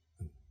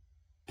and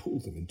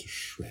pulled them into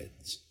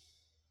shreds.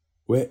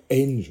 Where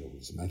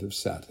angels might have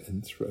sat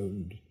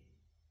enthroned,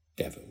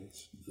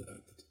 devils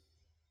lurked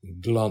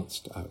and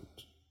glanced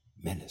out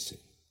menacing.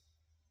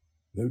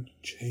 No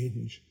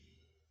change,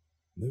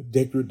 no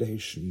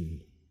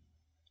degradation,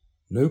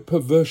 no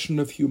perversion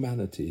of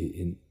humanity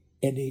in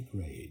any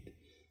grade,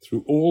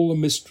 through all the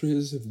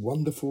mysteries of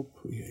wonderful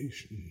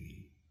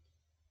creation,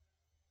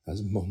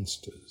 as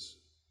monsters,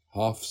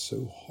 half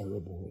so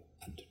horrible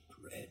and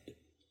dread.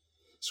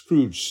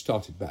 Scrooge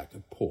started back,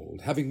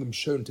 appalled. Having them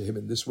shown to him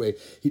in this way,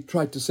 he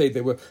tried to say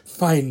they were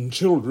fine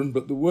children,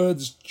 but the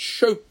words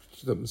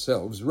choked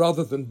themselves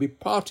rather than be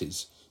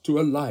parties to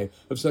a lie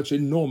of such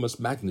enormous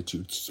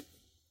magnitude.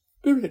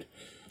 "Spirit,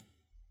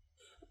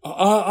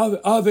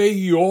 are they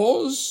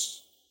yours?"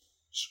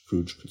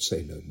 Scrooge could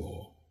say no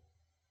more.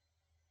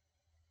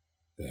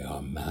 "They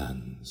are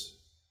man's,"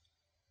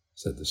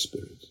 said the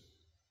spirit,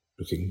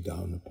 looking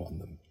down upon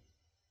them,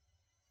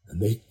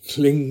 "and they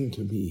cling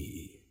to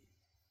me,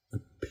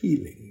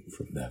 appealing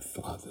from their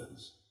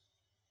fathers.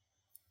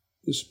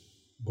 This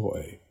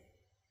boy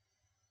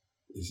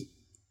is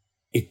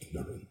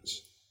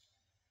ignorance.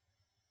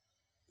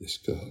 This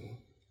girl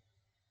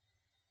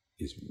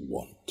is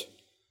want.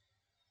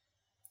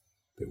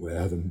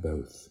 Beware them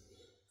both,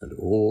 and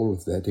all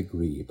of their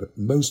degree, but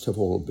most of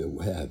all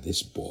beware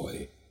this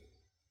boy.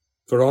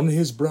 For on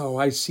his brow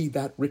I see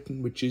that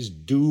written which is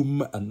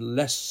doom,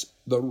 unless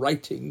the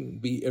writing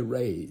be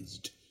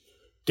erased.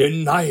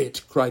 Deny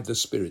it," cried the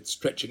spirit,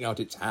 stretching out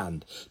its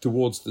hand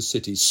towards the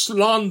city.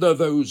 "Slander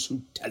those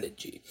who tell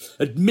it ye.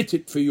 Admit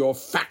it for your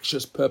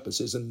factious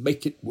purposes, and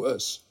make it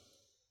worse.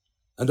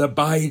 And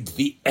abide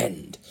the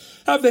end.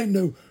 Have they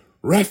no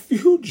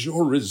refuge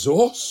or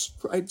resource?"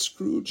 cried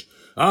Scrooge.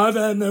 "Are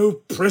there no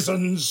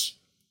prisons?"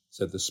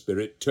 said the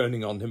spirit,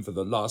 turning on him for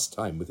the last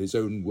time with his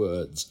own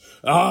words.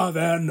 "Are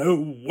there no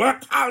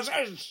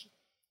workhouses?"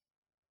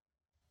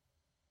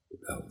 The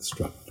bell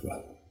struck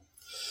 12,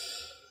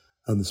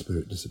 and the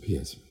spirit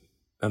disappears.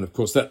 And of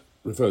course that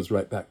refers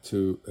right back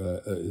to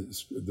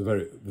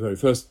the very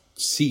first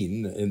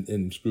scene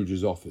in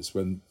Scrooge's office,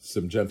 when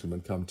some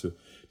gentlemen come to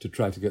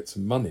try to get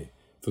some money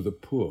for the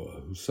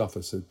poor who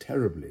suffer so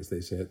terribly, as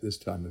they say, at this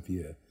time of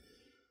year.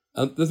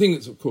 And the thing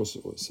that's, of course,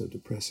 always so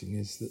depressing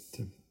is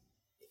that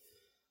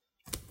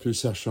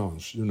plus ça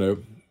change,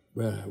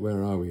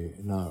 where are we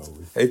now?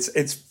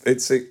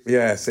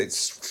 It's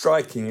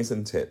striking,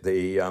 isn't it?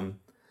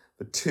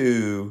 The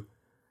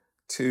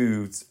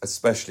two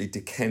especially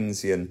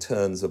Dickensian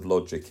turns of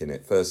logic in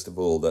it. First of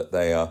all,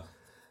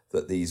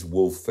 that these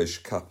wolfish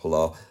couple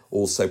are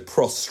also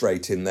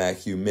prostrate in their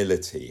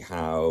humility.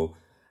 How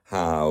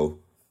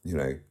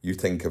you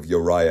think of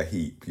Uriah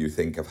Heep, you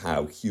think of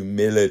how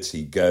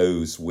humility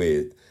goes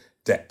with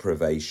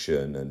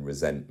deprivation and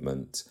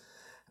resentment.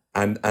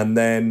 And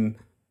then,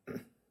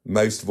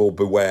 most of all,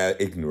 beware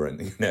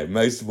ignorant.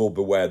 Most of all,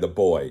 beware the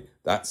boy.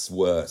 That's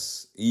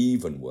worse,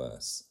 even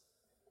worse.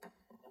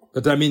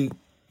 But I mean,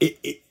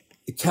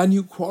 can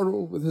you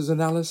quarrel with his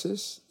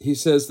analysis? He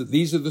says that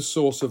these are the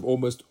source of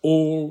almost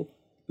all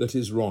that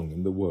is wrong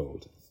in the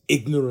world: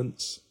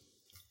 ignorance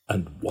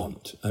and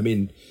want. I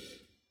mean,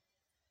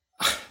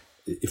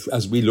 if,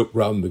 as we look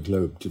round the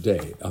globe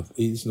today, are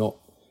these not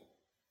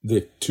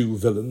the two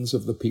villains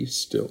of the piece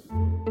still?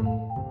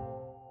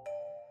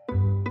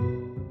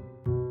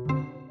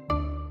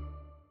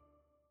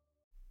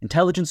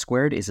 Intelligence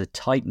Squared is a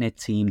tight-knit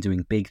team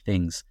doing big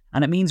things,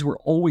 and it means we're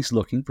always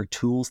looking for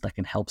tools that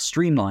can help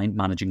streamline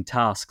managing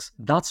tasks.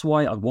 That's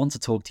why I want to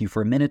talk to you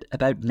for a minute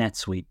about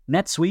NetSuite.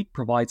 NetSuite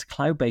provides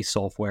cloud-based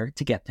software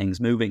to get things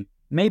moving.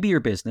 Maybe your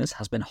business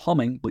has been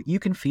humming, but you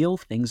can feel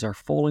things are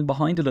falling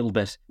behind a little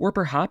bit. Or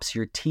perhaps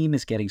your team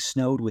is getting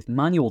snowed with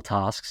manual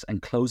tasks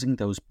and closing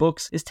those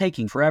books is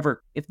taking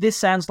forever. If this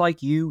sounds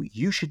like you,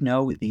 you should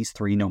know these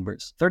three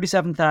numbers.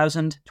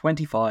 37,000,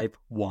 25,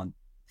 1.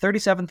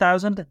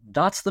 37,000,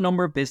 that's the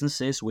number of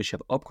businesses which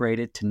have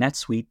upgraded to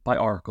NetSuite by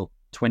Oracle.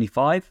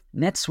 25,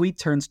 NetSuite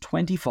turns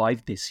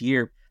 25 this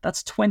year.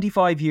 That's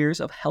 25 years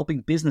of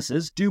helping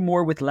businesses do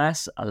more with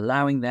less,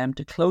 allowing them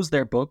to close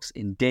their books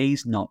in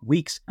days, not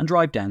weeks, and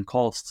drive down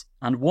costs.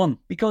 And 1,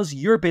 because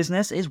your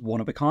business is one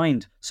of a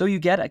kind. So you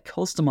get a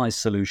customized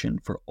solution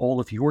for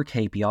all of your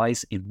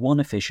KPIs in one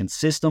efficient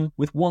system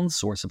with one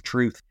source of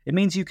truth. It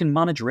means you can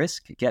manage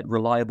risk, get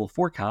reliable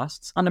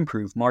forecasts, and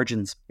improve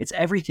margins. It's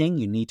everything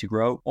you need to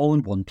grow all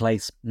in one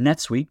place.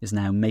 NetSuite is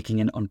now making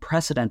an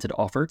unprecedented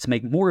offer to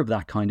make more of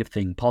that kind of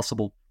thing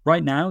possible.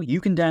 Right now,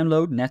 you can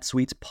download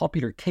NetSuite's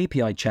popular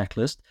KPI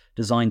checklist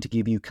designed to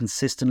give you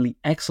consistently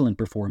excellent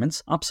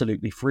performance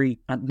absolutely free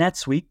at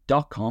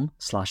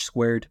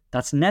netsuite.com/squared.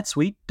 That's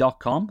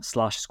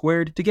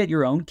netsuite.com/squared to get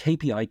your own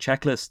KPI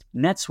checklist.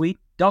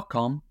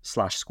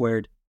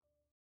 netsuite.com/squared.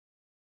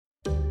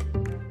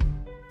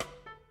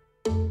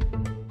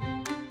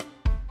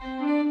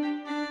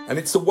 And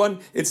it's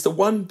the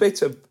one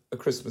bit of A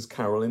Christmas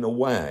Carol in a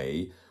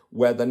way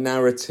where the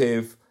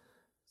narrative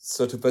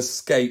sort of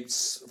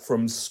escapes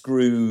from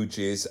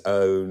Scrooge's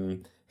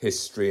own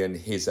history and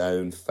his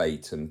own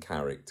fate and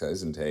character,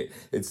 isn't it?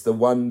 It's the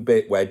one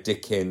bit where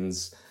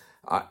Dickens,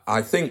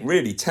 I think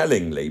really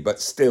tellingly, but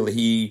still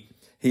he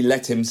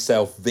let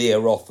himself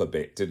veer off a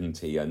bit, didn't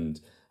he? And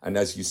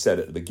as you said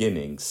at the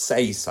beginning,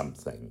 say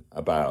something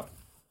about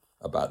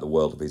the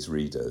world of his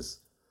readers.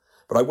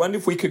 But I wonder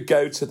if we could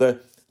go to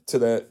the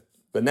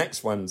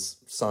next one's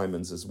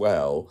Simon's as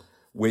well,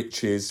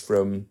 which is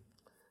from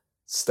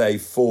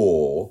Stave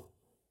 4,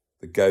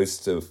 The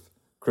Ghost of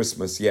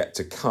Christmas Yet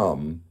to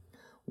Come,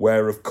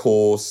 where, of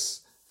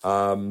course,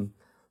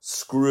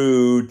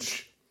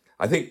 Scrooge,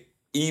 I think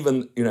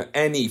even,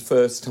 any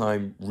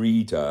first-time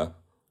reader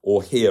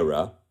or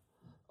hearer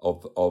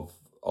of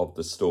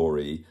the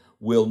story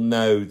will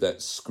know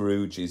that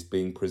Scrooge is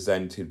being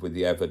presented with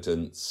the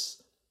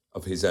evidence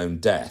of his own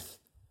death.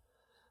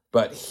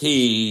 But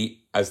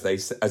he, as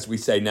we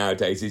say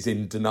nowadays, is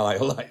in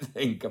denial, I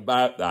think,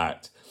 about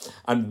that,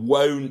 and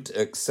won't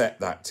accept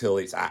that till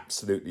it's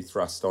absolutely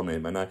thrust on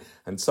him.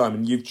 And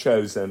Simon, you've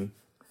chosen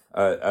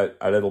a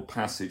little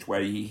passage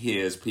where he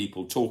hears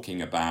people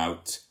talking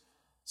about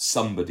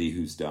somebody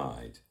who's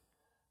died.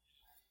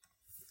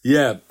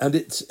 Yeah, and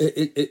it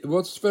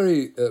what's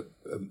very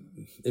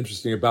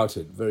interesting about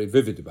it, very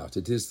vivid about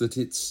it, is that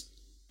it's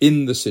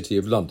in the City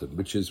of London,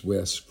 which is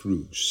where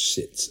Scrooge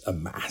sits,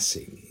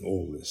 amassing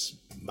all this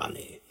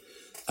money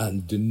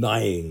and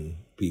denying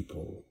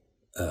people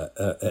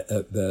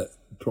their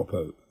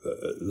proper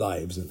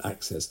lives and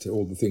access to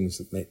all the things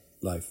that make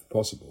life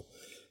possible.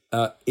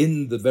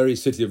 In the very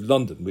City of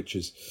London, which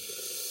is,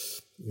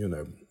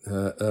 I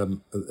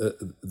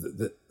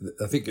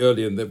think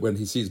earlier when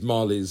he sees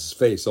Marley's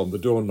face on the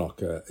door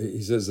knocker,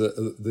 he says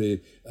the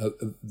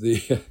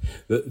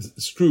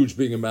Scrooge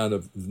being a man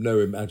of no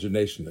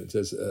imagination, it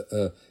says,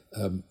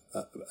 I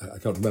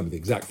can't remember the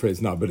exact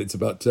phrase now, but it's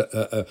about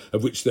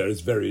of which there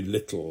is very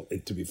little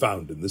to be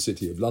found in the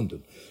City of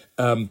London.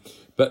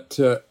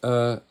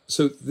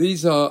 So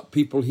these are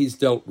people he's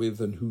dealt with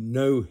and who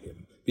know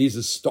him. These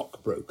are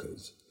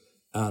stockbrokers.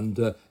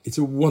 And it's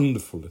a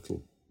wonderful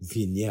little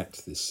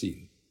vignette, this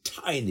scene,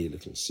 tiny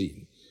little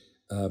scene,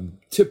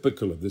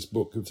 typical of this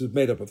book. It's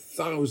made up of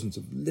thousands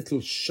of little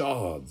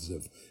shards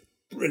of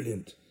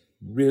brilliant,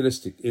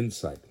 realistic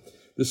insight.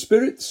 The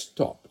spirit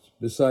stopped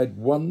beside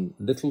one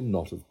little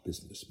knot of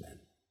businessmen.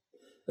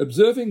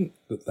 Observing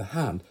that the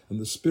hand and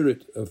the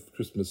spirit of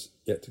Christmas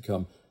Yet to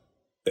Come,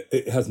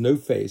 it has no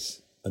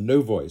face and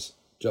no voice,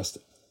 just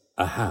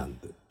a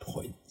hand that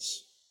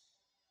points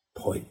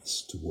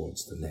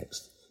towards the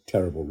next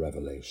terrible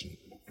revelation.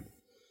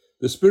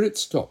 The spirit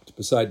stopped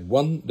beside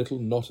one little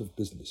knot of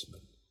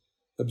businessmen.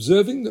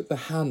 Observing that the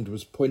hand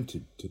was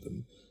pointed to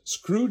them,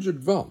 Scrooge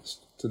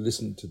advanced to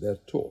listen to their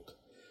talk.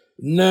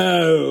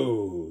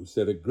 "No,"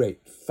 said a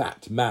great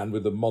fat man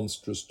with a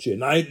monstrous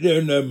chin. "I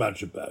don't know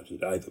much about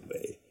it either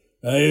way.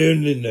 I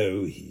only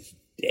know he's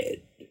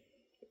dead."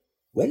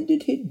 "When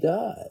did he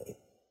die?"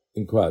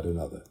 inquired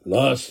another.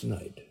 "Last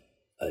night,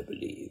 I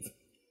believe."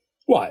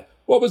 "Why,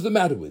 what was the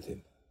matter with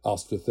him?"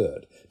 asked a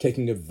third,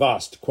 taking a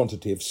vast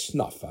quantity of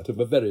snuff out of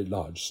a very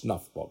large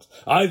snuff-box.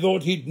 "I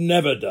thought he'd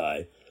never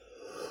die."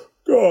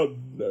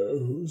 "God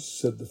knows,"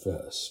 said the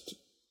first,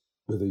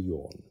 with a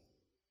yawn.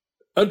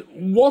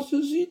 "And what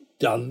has he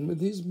done with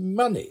his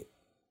money?"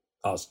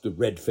 asked a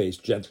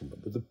red-faced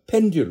gentleman with a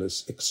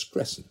pendulous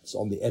excrescence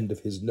on the end of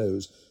his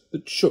nose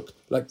that shook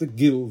like the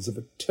gills of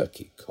a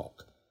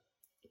turkey-cock.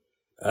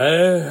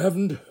 "I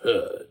haven't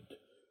heard,"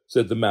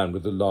 said the man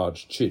with the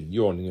large chin,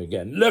 yawning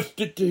again. "Left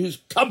it to his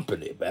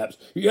company, perhaps.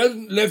 He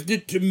hasn't left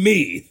it to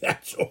me,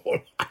 that's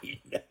all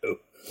I know."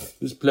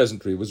 This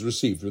pleasantry was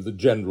received with a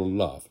general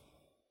laugh.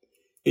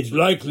 "It's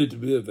likely to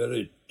be a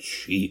very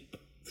cheap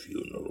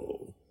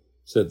funeral,"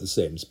 said the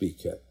same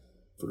speaker,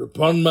 "for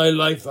upon my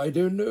life I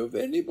don't know of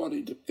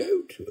anybody to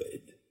go to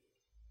it.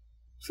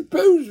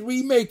 Suppose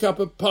we make up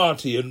a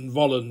party and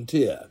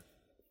volunteer.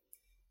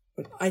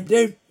 But I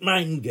don't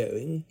mind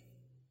going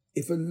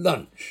if a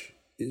lunch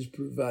is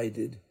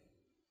provided,"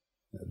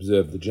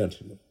 observed the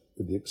gentleman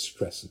with the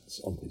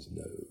excrescence on his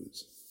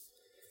nose.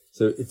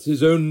 So it's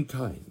his own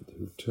kind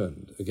who've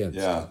turned against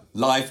him.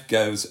 Life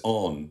goes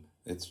on.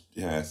 It's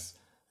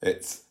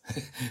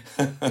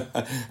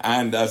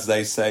and as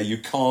they say, you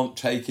can't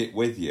take it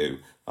with you.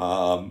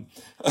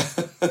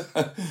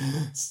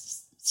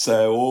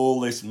 So all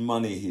this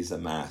money he's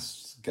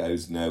amassed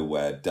goes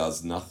nowhere,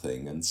 does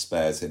nothing, and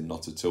spares him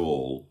not at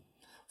all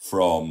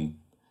from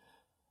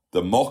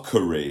the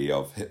mockery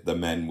of the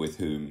men with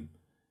whom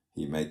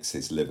he makes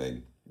his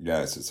living.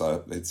 Yes,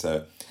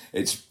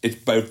 it's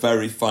both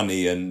very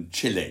funny and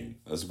chilling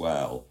as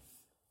well.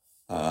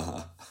 I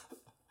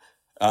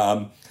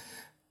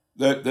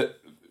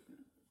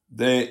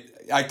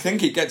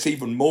think it gets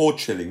even more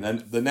chilling.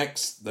 Then the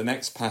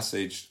next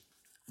passage,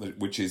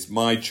 which is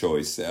my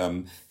choice,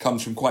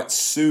 comes from quite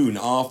soon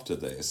after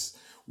this,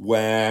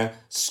 where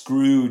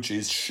Scrooge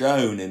is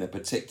shown in a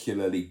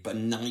particularly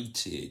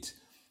benighted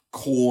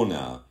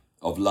corner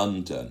of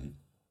London.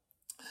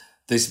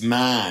 This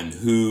man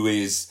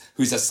who's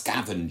a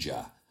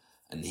scavenger,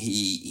 and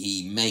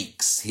he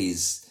makes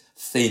his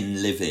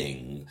thin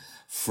living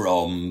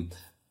from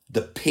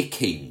the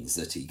pickings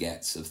that he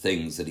gets of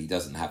things that he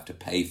doesn't have to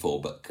pay for,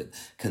 but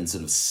can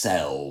sort of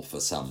sell for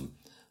some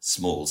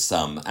small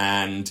sum.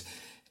 And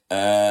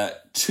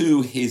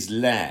to his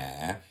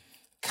lair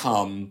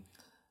come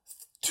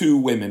two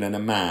women and a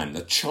man,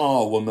 a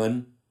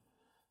charwoman.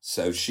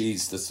 So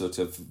she's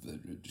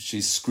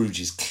she's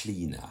Scrooge's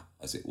cleaner,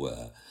 as it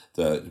were,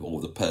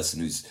 or the person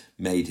who's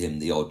made him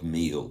the odd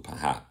meal,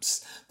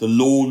 perhaps. The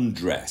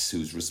laundress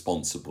who's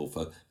responsible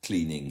for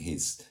cleaning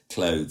his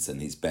clothes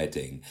and his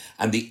bedding,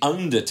 and the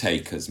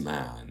undertaker's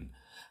man.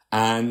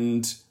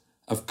 And,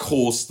 of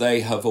course,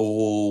 they have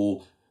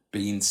all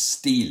been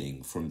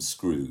stealing from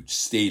Scrooge,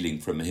 stealing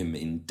from him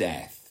in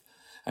death.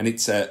 And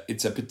it's a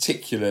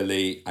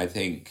particularly, I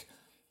think,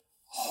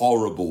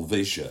 horrible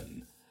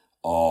vision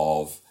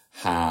of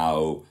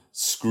how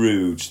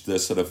Scrooge,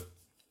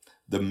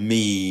 the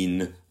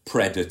mean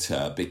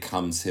predator,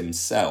 becomes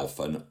himself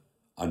an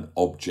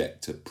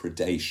object of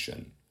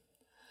predation.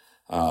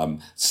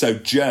 So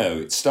Joe,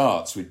 it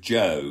starts with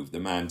Joe, the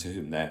man to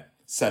whom they're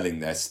selling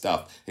their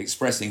stuff,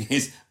 expressing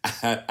his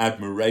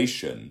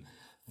admiration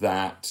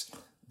that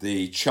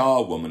the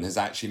charwoman has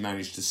actually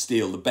managed to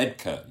steal the bed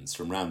curtains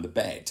from round the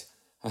bed.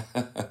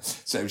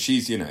 So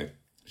she's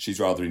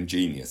rather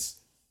ingenious.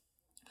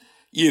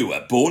 "You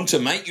were born to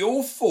make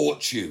your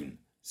fortune,"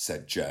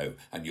 said Joe,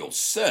 "and you'll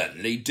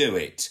certainly do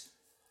it.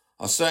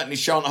 I certainly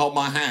shan't hold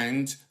my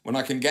hand when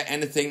I can get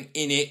anything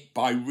in it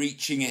by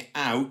reaching it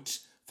out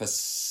for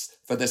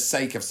the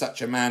sake of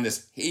such a man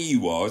as he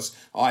was.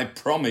 I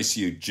promise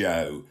you,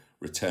 Joe,"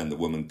 returned the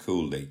woman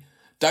coolly.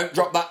 "Don't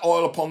drop that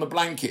oil upon the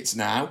blankets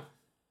now."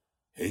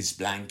 "His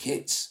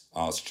blankets?"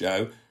 asked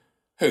Joe.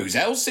 "Whose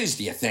else's,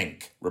 do you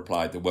think?"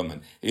 replied the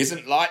woman. "He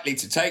isn't likely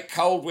to take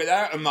cold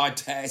without 'em, I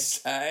dare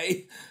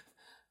say."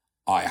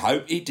 "I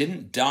hope he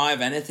didn't die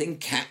of anything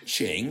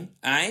catching,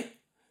 eh?"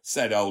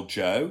 said old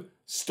Joe,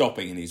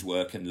 stopping in his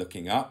work and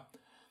looking up.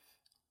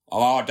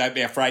 "Oh, don't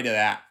be afraid of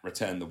that,"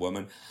 returned the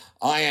woman.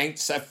 "I ain't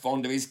so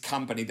fond of his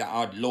company that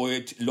I'd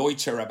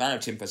loiter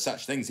about him for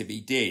such things if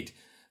he did.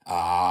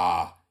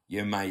 Ah,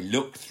 you may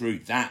look through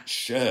that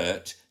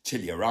shirt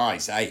till your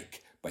eyes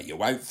ache, but you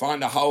won't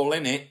find a hole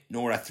in it,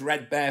 nor a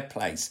threadbare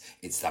place.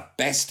 It's the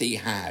best he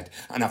had,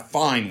 and a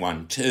fine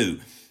one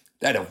too.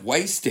 They'd have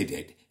wasted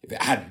it if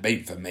it hadn't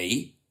been for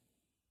me."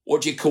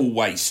 "What do you call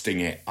wasting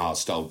it?"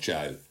 asked old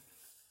Joe.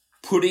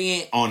 "Putting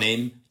it on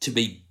him to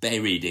be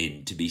buried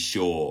in, to be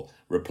sure,"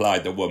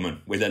 replied the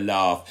woman with a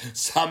laugh.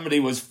 "Somebody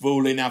was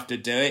fool enough to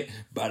do it,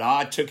 but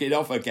I took it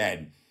off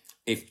again.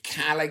 If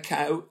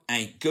calico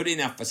ain't good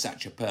enough for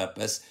such a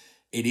purpose,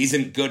 it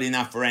isn't good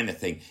enough for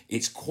anything.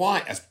 It's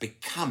quite as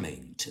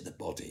becoming to the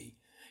body.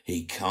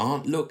 He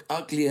can't look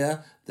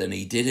uglier than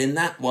he did in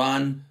that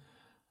one."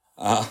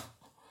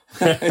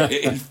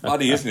 It's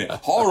funny, isn't it?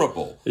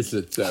 Horrible. It's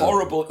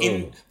horrible.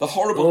 The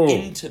horrible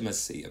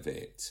intimacy of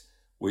it,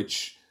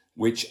 which,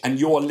 and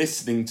you're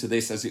listening to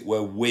this, as it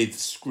were, with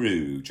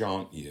Scrooge,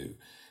 aren't you?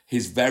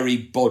 His very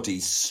body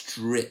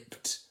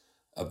stripped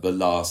of the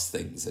last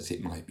things that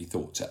it might be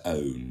thought to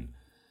own.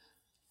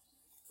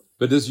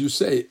 But as you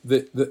say,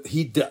 that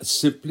he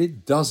simply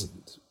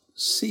doesn't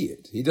see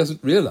it. He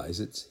doesn't realise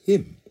it's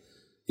him.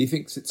 He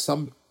thinks it's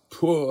some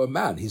poor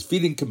man. He's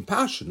feeling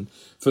compassion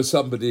for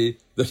somebody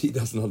that he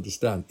doesn't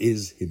understand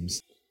is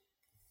himself.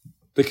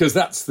 Because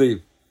that's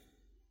the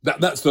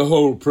That's the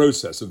whole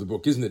process of the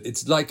book, isn't it?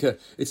 It's like a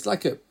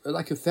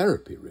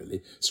therapy,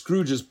 really.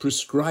 Scrooge has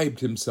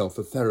prescribed himself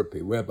a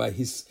therapy whereby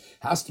he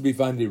has to be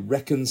finally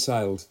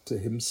reconciled to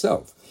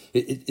himself.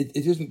 It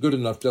isn't good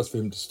enough just for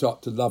him to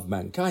start to love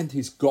mankind.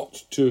 He's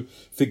got to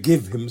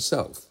forgive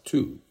himself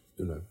too,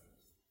 you know.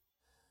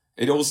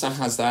 It also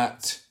has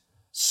that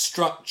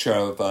structure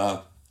of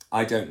a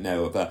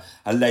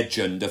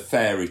legend, a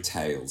fairy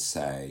tale,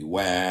 say,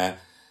 where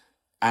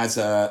as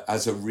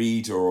a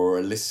reader or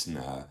a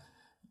listener,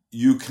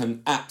 you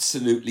can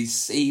absolutely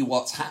see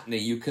what's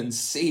happening. You can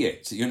see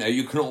it. You know,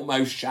 you can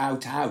almost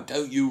shout out,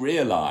 don't you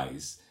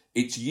realise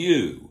it's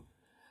you?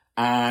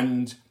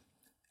 And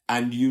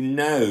you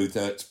know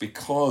that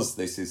because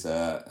this is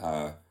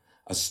a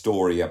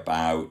story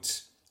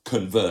about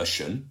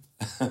conversion,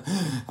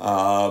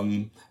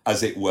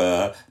 as it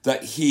were,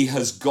 that he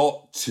has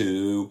got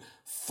to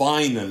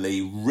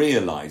finally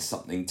realise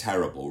something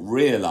terrible,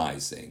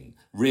 realise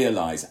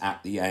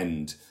at the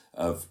end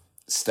of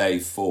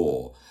stave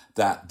 4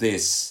 that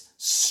this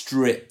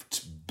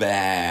stripped,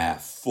 bare,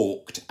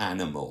 forked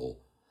animal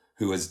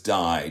who has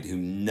died,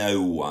 whom no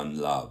one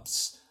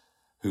loves,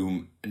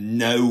 whom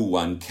no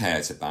one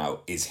cares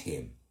about, is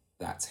him.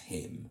 That's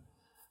him.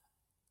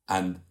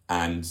 And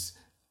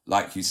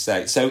like you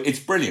say, so it's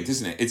brilliant,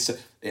 isn't it? It's,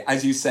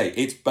 as you say,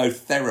 it's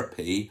both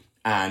therapy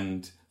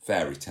and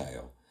fairy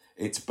tale.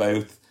 It's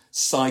both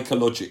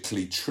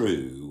psychologically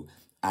true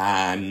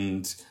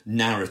and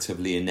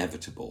narratively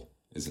inevitable,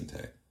 isn't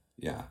it?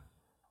 Yeah.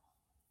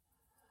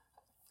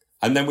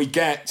 And then we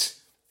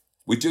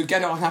do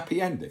get our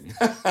happy ending,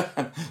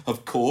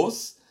 of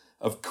course,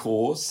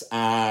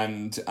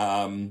 and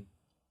I'm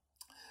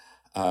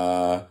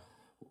going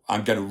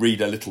to read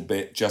a little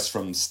bit just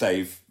from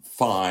stave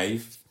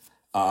 5,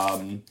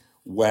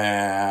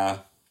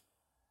 where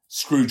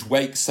Scrooge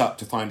wakes up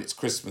to find it's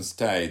Christmas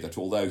Day, that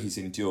although he's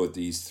endured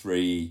these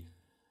 3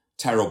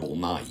 terrible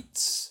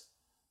nights,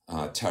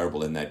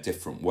 terrible in their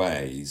different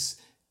ways,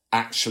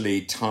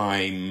 actually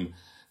time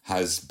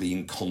has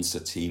been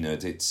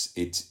concertinaed.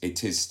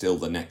 It is still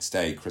the next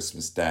day,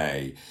 Christmas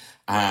Day,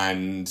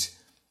 and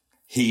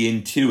he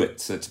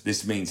intuits that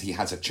this means he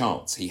has a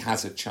chance. He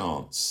has a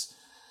chance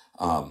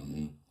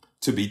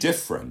to be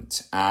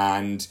different,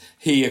 and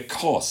he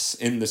accosts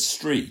in the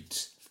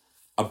street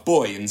a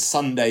boy in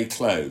Sunday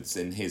clothes,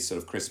 in his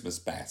sort of Christmas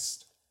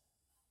best.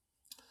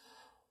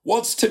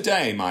 "What's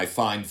today, my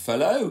fine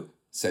fellow?"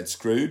 said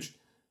Scrooge.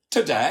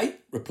 "Today,"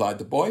 replied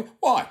the boy.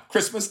 "Why,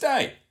 Christmas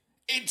Day."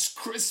 "It's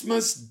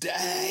Christmas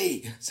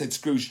Day," said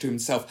Scrooge to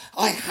himself.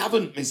 "I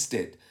haven't missed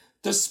it.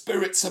 The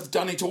spirits have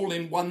done it all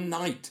in one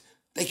night.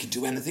 They can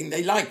do anything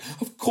they like.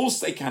 Of course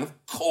they can. Of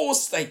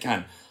course they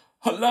can.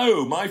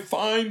 Hello, my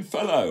fine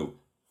fellow."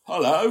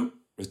 "Hello,"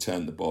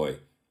 returned the boy.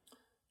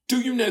 "Do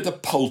you know the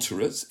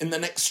poulterers in the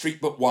next street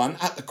but one,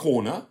 at the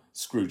corner?"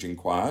 Scrooge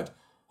inquired.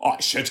 "I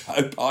should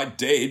hope I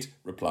did,"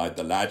 replied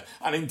the lad.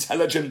 "An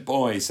intelligent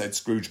boy," said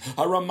Scrooge.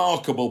 "A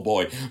remarkable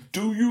boy.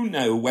 Do you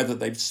know whether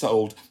they've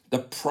sold the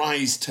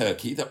prize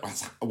turkey that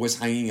was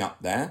hanging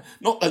up there?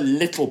 Not the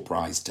little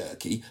prize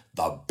turkey,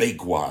 the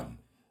big one."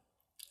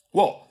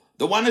 "What,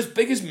 the one as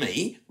big as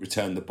me?"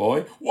 returned the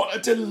boy. "What a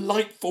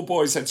delightful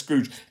boy," said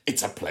Scrooge.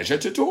 "It's a pleasure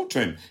to talk to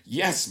him.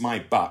 Yes, my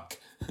buck."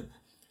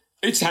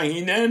 "It's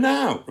hanging there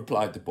now,"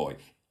 replied the boy.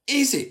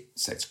 "Is it?"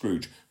 said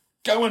Scrooge.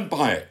 "Go and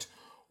buy it."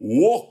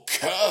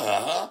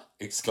 "Walker!"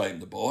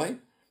 exclaimed the boy.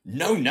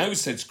 No,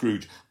 said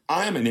Scrooge.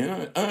 "I am in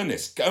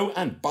earnest. Go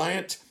and buy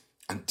it,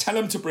 and tell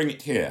them to bring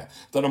it here,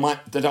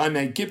 that I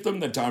may give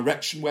them the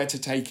direction where to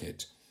take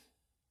it.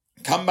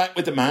 Come back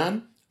with the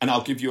man, and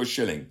I'll give you a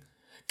shilling.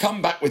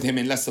 Come back with him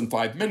in less than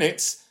 5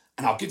 minutes,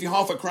 and I'll give you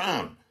half a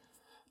crown."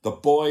 The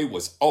boy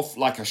was off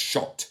like a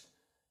shot.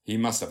 He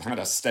must have had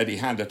a steady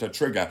hand at a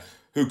trigger,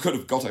 who could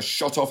have got a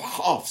shot off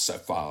half so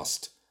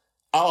fast.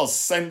 "I'll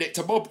send it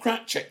to Bob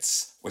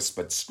Cratchit's,"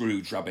 whispered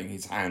Scrooge, rubbing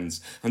his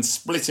hands and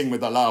splitting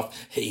with a laugh.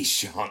 "He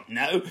shan't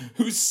know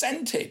who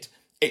sent it.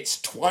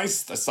 It's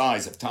twice the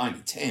size of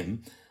Tiny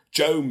Tim.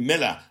 Joe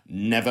Miller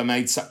never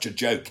made such a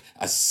joke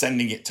as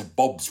sending it to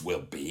Bob's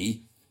will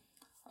be."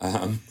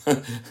 And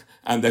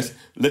there's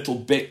little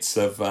bits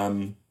of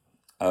some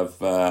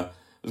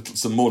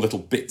more little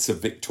bits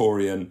of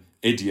Victorian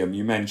idiom.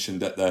 You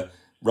mentioned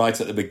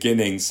right at the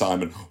beginning,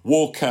 Simon,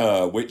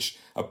 Walker, which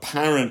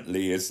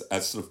apparently is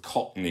a sort of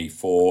Cockney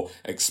for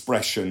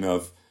expression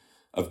of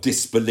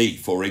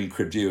disbelief or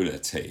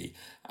incredulity.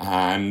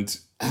 And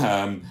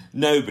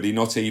nobody,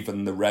 not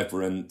even the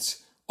Reverend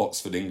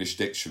Oxford English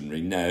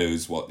Dictionary,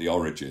 knows what the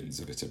origins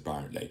of it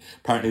apparently.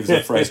 Apparently it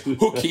was a phrase,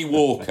 hooky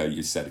walker,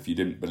 you said, if you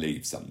didn't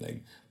believe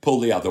something. Pull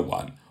the other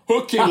one.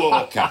 Hooky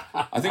walker.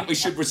 I think we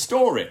should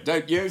restore it,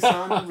 don't you,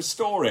 Simon?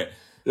 Restore it.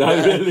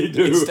 I really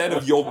do. Instead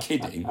of "you're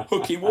kidding,"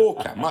 hooky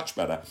walker, much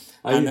better.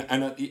 I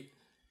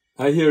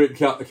hear it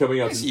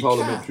coming up in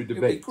parliamentary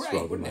debates great,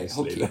 rather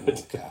nicely.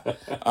 Walker.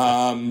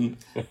 And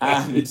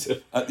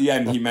at the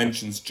end he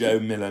mentions Joe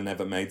Miller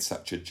never made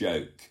such a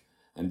joke.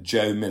 And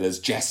Joe Miller's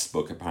jest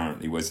book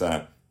apparently was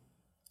a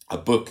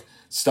book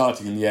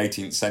starting in the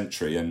 18th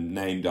century and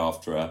named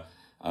after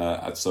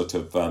a sort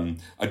of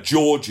a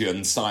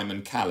Georgian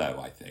Simon Callow,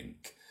 I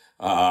think.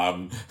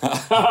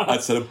 A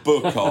sort of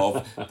book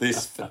of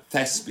this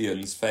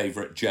thespian's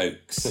favourite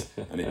jokes,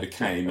 and it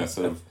became a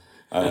sort of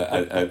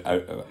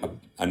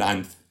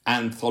an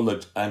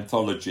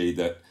anthology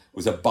that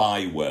was a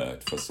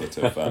byword for sort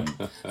of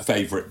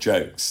favourite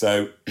jokes.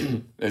 So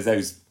there's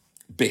those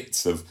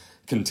bits of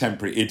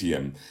contemporary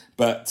idiom,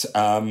 but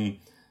apparently,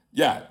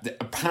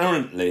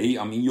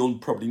 I mean, you'll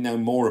probably know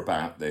more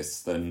about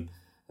this than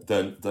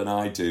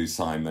I do,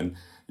 Simon.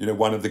 You know,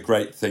 one of the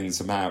great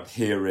things about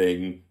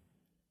hearing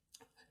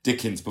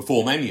Dickens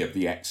perform any of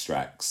the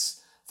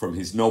extracts from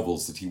his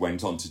novels that he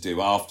went on to do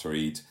after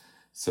he'd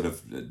sort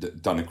of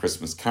done A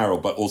Christmas Carol,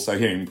 but also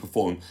hearing him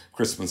perform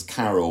Christmas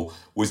Carol,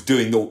 was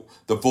doing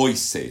the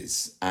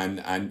voices, and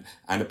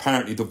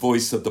apparently the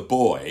voice of the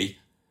boy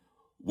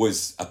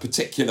was a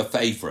particular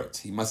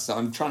favourite.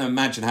 I'm trying to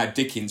imagine how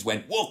Dickens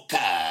went,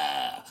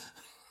 Walker!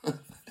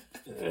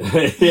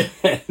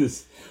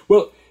 Yes.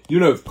 Well, you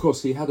know, of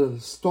course, he had an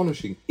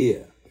astonishing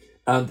ear.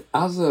 And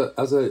as a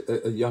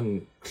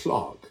young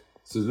clerk,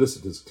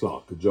 solicitor's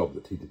clerk, a job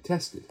that he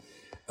detested,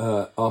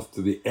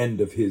 after the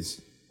end of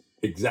his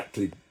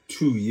exactly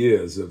 2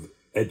 years of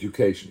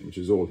education, which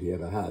is all he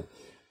ever had,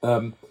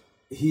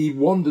 he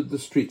wandered the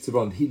streets of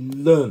London. He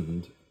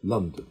learned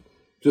London.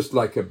 Just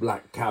like a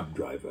black cab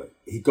driver,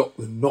 he got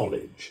the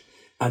knowledge,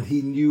 and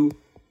he knew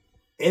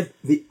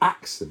the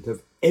accent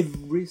of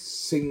every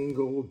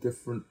single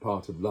different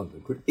part of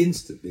London, could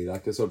instantly,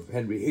 like a sort of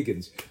Henry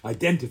Higgins,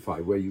 identify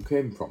where you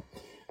came from.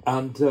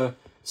 And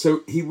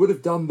so he would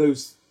have done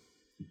those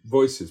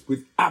voices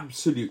with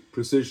absolute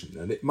precision,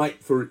 and it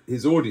might, for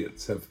his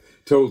audience, have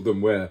told them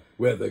where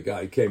the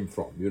guy came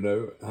from, you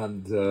know,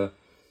 and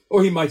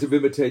or he might have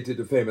imitated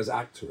a famous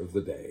actor of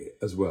the day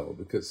as well,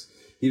 because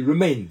he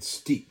remained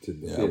steeped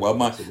in the theatre. Well,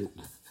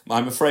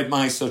 I'm afraid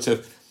my sort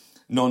of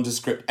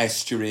nondescript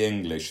estuary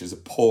English is a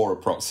poor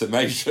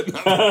approximation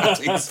of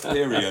that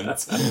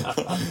experience.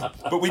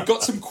 But we've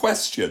got some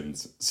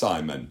questions,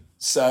 Simon.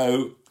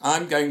 So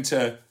I'm going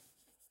to...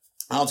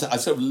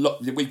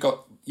 we've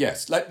got...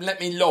 Yes, let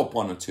me lob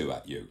one or two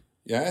at you.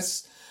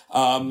 Yes?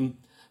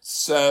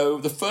 So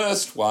the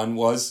first one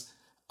was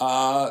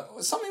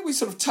something we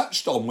sort of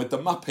touched on with the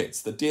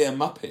Muppets, the Dear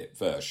Muppet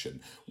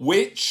version.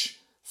 Which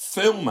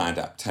film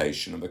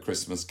adaptation of A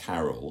Christmas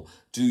Carol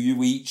do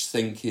you each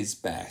think is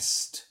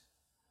best?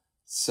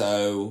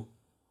 So,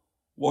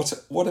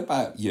 what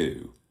about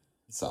you,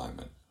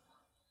 Simon?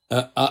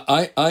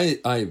 I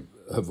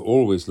have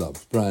always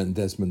loved Brian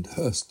Desmond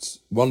Hurst's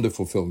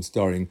wonderful film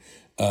starring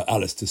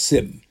Alistair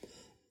Sim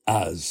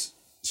as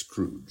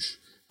Scrooge,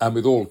 and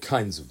with all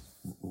kinds of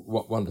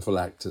wonderful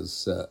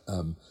actors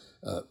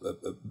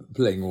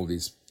playing all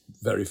these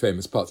very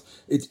famous parts.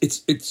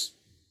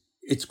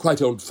 It's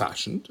quite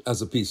old-fashioned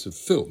as a piece of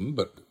film,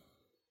 but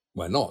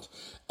why not?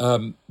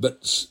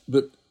 But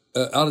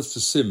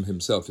Alistair Sim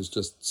himself is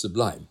just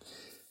sublime.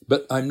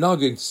 But I'm now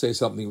going to say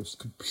something which is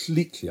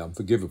completely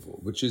unforgivable,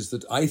 which is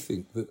that I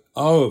think that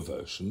our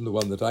version, the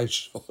one that I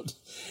shot,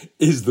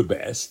 is the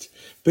best,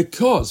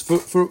 because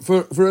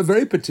for a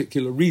very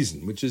particular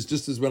reason, which is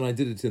just as when I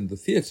did it in the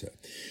theatre.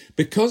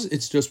 Because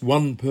it's just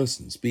one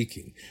person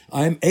speaking,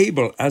 I am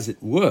able, as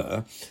it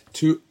were,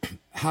 to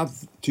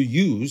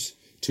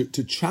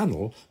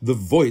channel the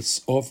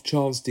voice of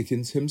Charles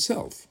Dickens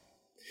himself.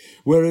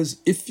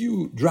 Whereas if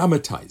you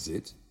dramatise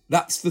it,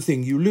 that's the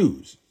thing you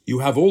lose. You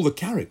have all the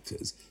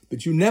characters,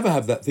 but you never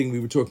have that thing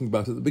we were talking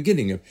about at the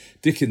beginning of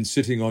Dickens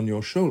sitting on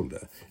your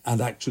shoulder and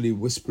actually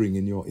whispering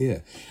in your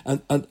ear.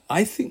 And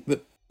I think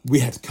that we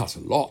had to cut a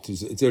lot.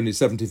 It's only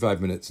 75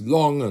 minutes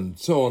long and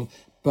so on,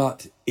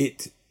 but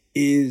it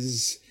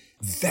is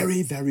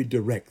very, very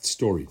direct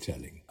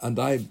storytelling. And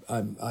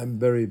I'm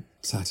very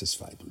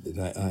satisfied with it,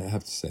 I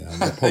have to say.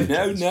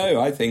 No,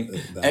 I think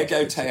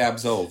ego te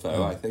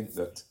absolvo. I think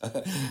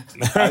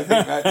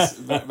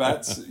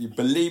that's you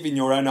believe in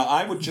your own.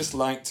 I would just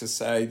like to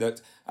say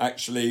that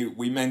actually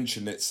we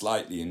mentioned it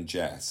slightly in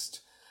jest,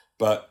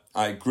 but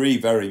I agree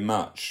very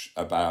much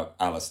about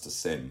Alistair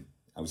Sim.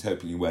 I was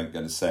hoping you weren't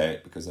going to say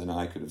it, because then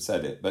I could have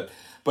said it. But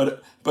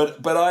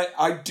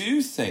I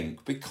do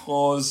think,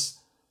 because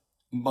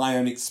my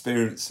own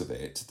experience of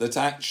it, that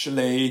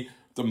actually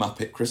The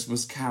Muppet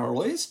Christmas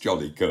Carol is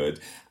jolly good.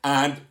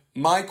 And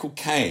Michael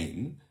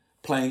Caine,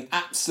 playing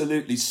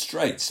absolutely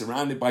straight,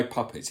 surrounded by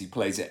puppets, he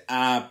plays it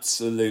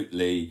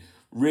absolutely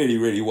really,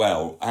 really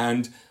well.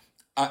 And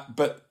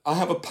but I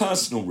have a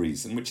personal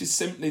reason, which is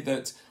simply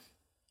that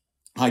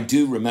I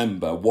do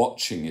remember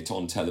watching it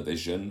on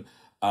television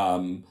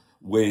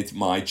with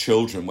my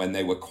children when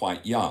they were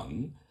quite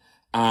young.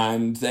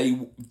 And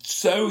they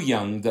so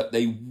young that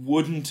they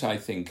wouldn't, I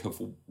think,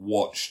 have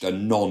watched a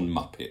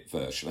non-Muppet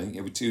version. I think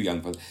they were too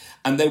young for it.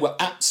 And they were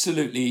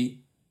absolutely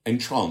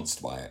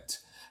entranced by it.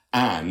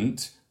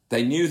 And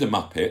they knew the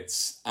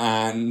Muppets,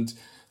 and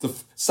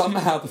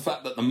somehow the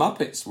fact that the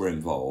Muppets were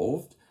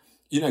involved,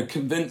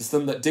 convinced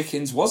them that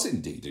Dickens was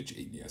indeed a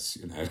genius,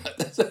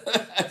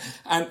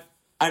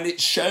 and it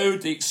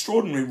showed the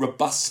extraordinary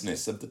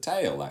robustness of the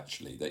tale,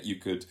 actually, that you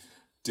could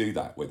do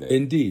that with it.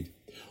 Indeed.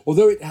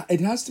 Although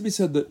it has to be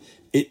said that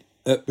it,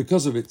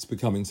 because of its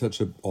becoming such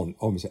an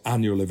almost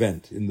annual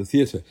event in the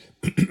theatre,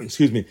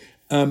 excuse me,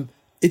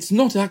 it's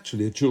not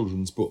actually a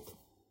children's book.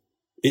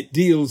 It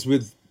deals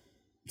with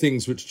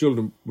things which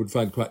children would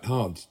find quite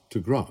hard to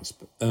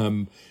grasp.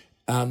 And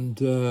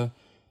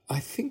I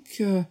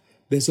think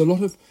there's a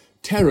lot of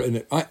terror in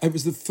it. It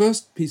was the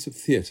first piece of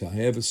theatre I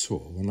ever saw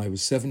when I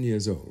was 7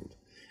 years old,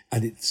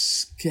 and it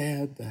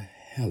scared the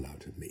hell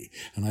out of me.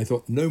 And I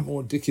thought, no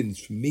more Dickens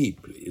for me,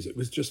 please. It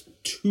was just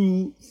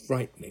too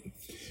frightening.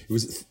 It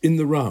was in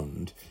the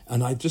round,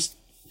 and I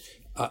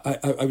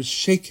was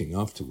shaking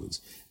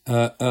afterwards.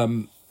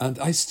 And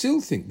I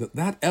still think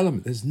that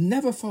element is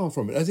never far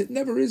from it, as it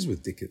never is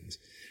with Dickens.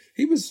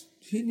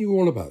 He knew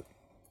all about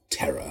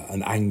terror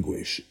and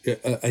anguish.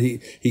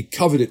 He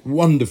covered it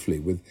wonderfully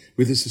with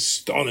this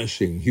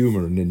astonishing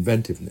humour and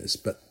inventiveness.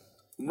 But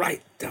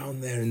right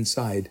down there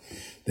inside,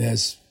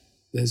 there's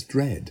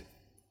dread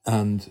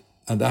and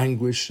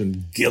anguish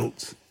and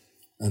guilt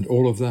and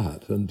all of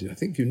that. And I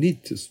think you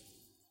need to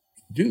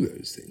do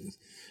those things.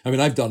 I mean,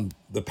 I've done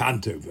the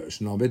panto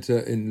version of it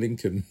in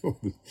Lincoln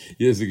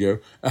years ago,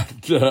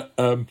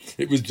 and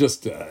it was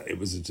just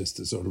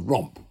a sort of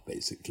romp,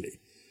 basically.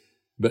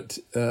 But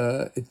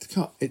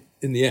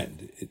in the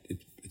end,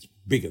 it's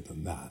bigger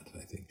than that,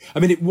 I think. I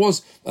mean, it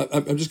was...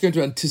 I'm just going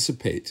to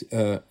anticipate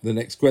the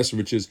next question,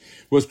 which is,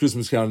 was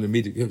Christmas Carol an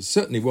immediate... It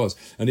certainly was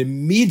an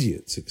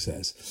immediate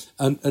success.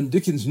 And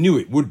Dickens knew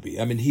it would be.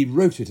 I mean, he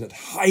wrote it at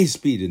high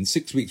speed in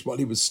 6 weeks while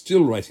he was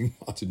still writing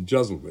Martin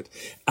Chuzzlewit.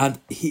 And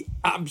he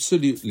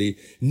absolutely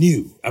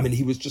knew. I mean,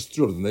 he was just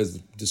thrilled. And there's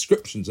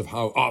descriptions of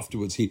how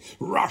afterwards he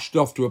rushed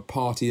off to a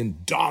party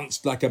and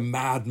danced like a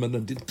madman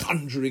and did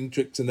conjuring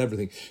tricks and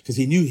everything, because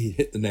he knew he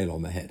hit the nail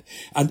on the head.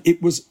 And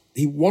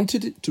he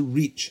wanted it to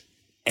reach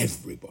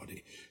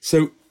everybody.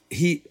 So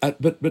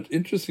but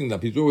interestingly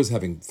enough, he's always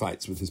having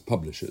fights with his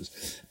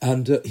publishers,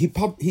 and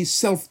he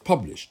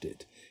self-published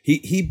it.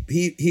 He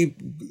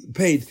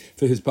paid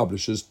for his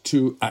publishers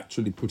to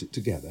actually put it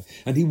together,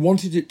 and he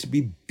wanted it to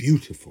be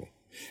beautiful,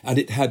 and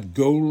it had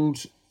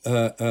gold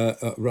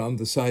around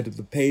the side of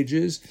the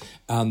pages,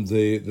 and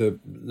the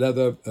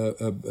leather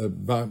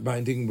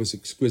binding was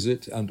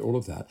exquisite, and all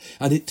of that,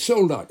 and it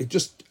sold out. It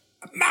just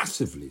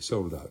massively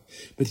sold out.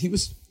 But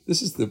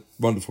this is the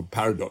wonderful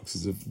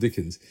paradoxes of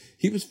Dickens.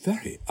 He was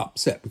very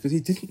upset because he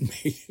didn't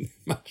make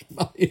much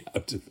money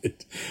out of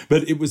it.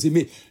 But it was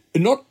immediate.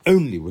 Not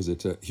only was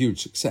it a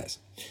huge success,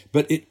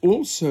 but it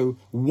also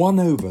won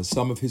over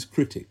some of his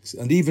critics.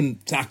 And even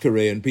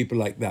Thackeray and people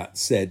like that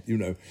said,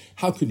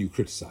 how can you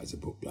criticize a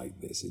book like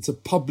this? It's a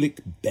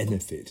public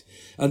benefit.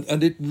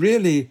 And it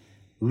really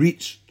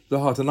reached the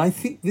heart. And I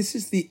think this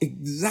is the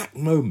exact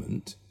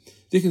moment.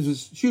 Dickens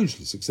was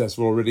hugely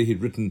successful already.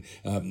 He'd written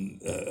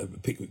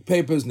Pickwick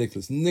Papers,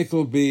 Nicholas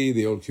Nickleby,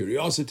 The Old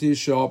Curiosity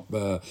Shop,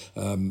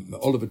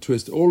 Oliver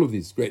Twist, all of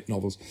these great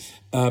novels,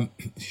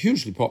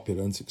 hugely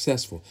popular and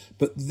successful.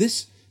 But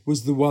this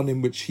was the one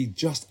in which he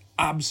just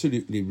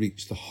absolutely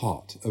reached the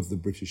heart of the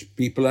British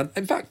people, and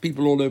in fact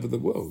people all over the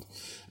world.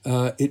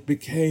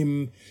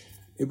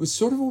 It was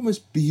sort of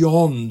almost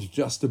beyond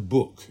just a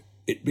book.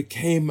 It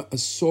became a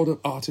sort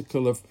of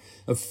article of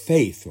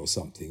faith or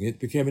something. It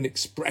became an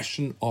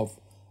expression of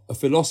a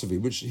philosophy,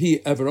 which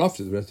he, ever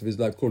after the rest of his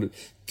life, called it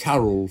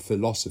Carroll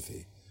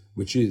philosophy,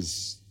 which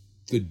is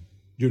the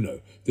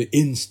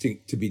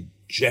instinct to be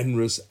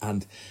generous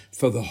and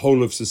for the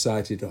whole of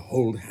society to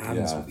hold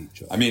hands with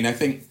each other. I mean, I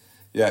think,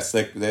 yes,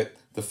 the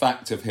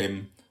fact of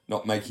him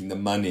not making the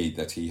money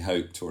that he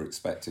hoped or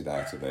expected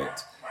out of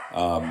it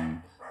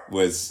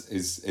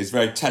is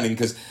very telling,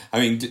 because, I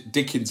mean,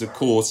 Dickens, of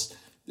course...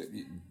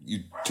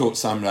 You talked,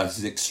 Simon, about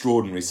his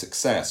extraordinary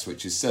success,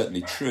 which is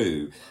certainly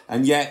true.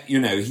 And yet,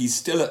 he's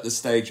still at the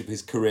stage of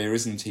his career,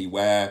 isn't he,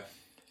 where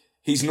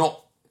he's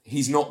not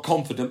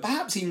confident.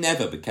 Perhaps he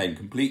never became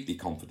completely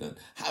confident,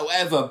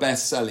 however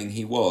best-selling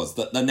he was,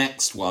 that the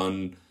next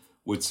one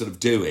would sort of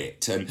do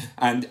it.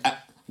 And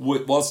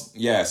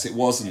it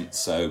wasn't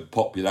so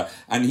popular.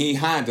 And he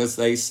had, as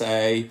they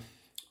say,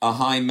 a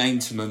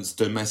high-maintenance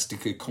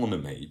domestic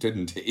economy,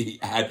 didn't he? He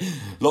had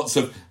lots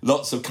of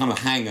kind of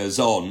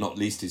hangers-on, not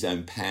least his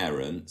own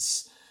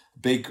parents,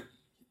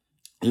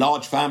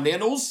 large family,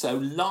 and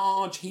also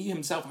he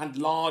himself had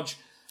large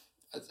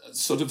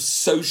sort of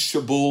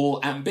sociable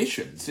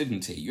ambitions,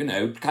 didn't he?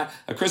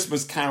 A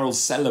Christmas Carol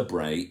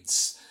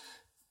celebrates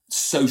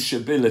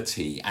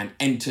sociability and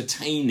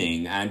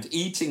entertaining and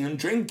eating and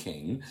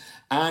drinking,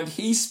 and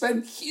he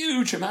spent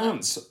huge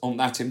amounts on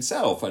that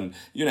himself. And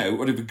it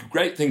would be a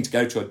great thing to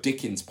go to a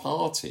Dickens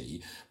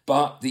party,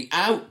 but the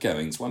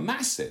outgoings were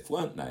massive,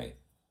 weren't they?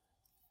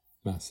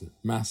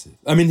 Massive.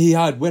 I mean, he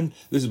had,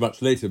 this is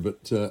much later,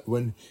 but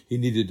when he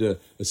needed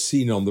a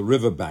scene on the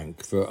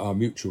riverbank for our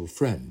mutual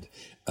friend,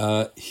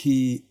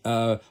 he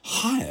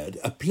hired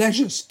a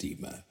pleasure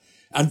steamer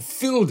and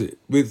filled it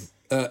with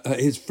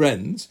his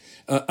friends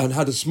and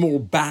had a small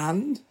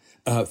band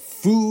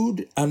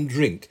food and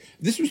drink.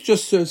 This was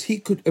just so as he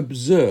could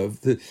observe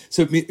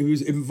so he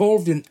was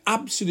involved in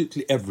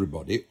absolutely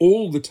everybody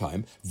all the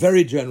time.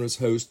 Very generous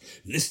host,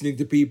 listening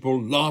to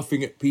people,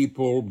 laughing at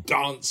people,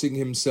 dancing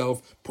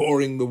himself,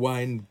 pouring the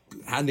wine,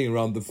 handing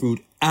around the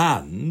food,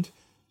 and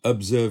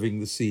observing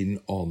the scene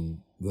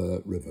on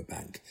the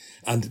riverbank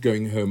and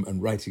going home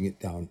and writing it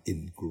down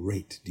in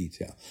great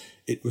detail.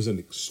 It was an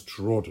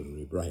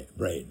extraordinary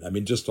brain. I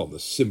mean, just on the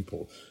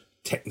simple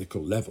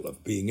technical level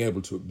of being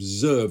able to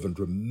observe and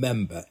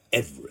remember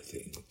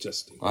everything.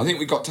 I think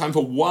we've got time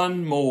for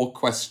one more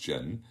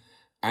question,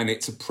 and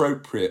it's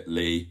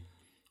appropriately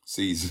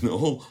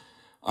seasonal.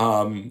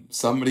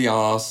 Somebody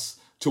asks,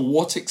 to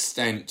what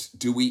extent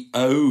do we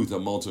owe the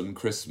modern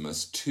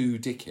Christmas to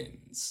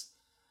Dickens?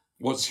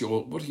 What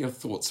are your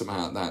thoughts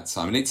about that,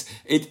 Simon?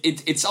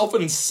 It's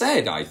often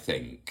said, I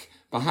think,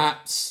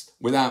 perhaps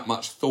without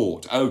much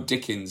thought,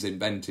 Dickens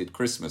invented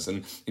Christmas.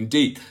 And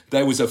indeed,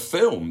 there was a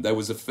film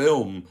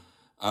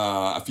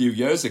a few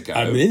years ago.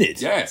 I'm in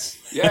it. Yes.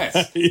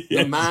 yes.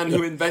 The man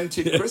who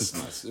invented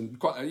Christmas. And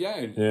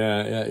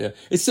Yeah.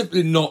 It's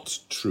simply not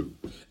true.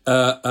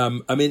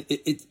 I mean,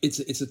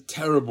 it's a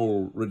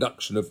terrible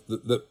reduction of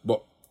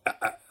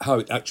how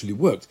it actually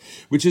worked,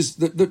 which is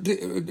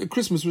that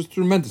Christmas was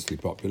tremendously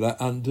popular,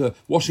 and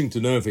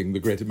Washington Irving, the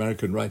great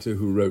American writer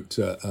who wrote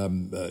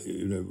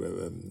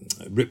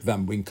Rip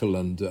Van Winkle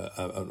and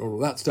all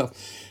of that stuff,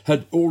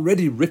 had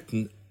already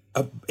written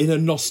in a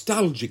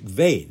nostalgic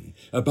vein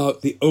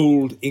about the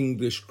old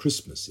English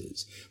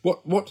Christmases.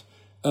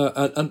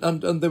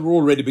 And they were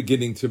already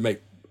beginning to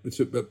make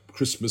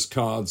Christmas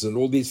cards, and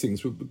all these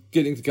things were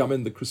beginning to come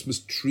in. The Christmas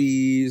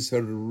trees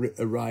had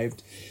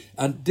arrived,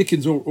 and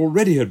Dickens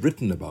already had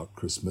written about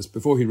Christmas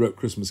before he wrote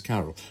Christmas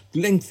Carol,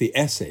 lengthy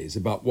essays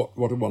about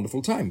what a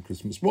wonderful time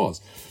Christmas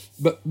was.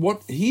 But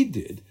what he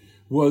did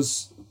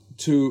was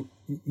to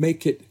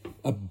make it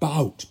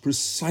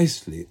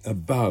precisely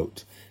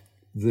about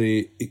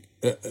the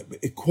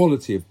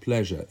equality of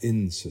pleasure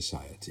in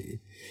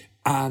society,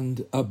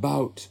 and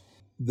about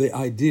the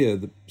idea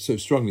that so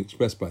strongly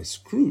expressed by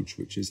Scrooge,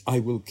 which is, I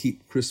will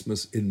keep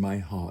Christmas in my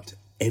heart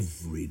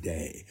every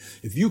day.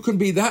 If you can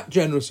be that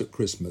generous at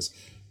Christmas,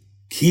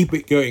 keep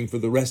it going for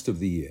the rest of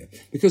the year.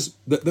 Because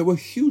there were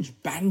huge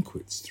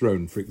banquets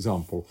thrown, for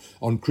example,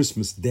 on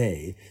Christmas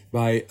Day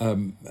by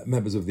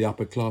members of the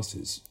upper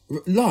classes.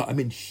 I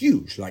mean,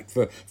 huge, like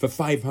for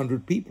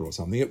 500 people or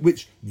something, at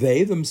which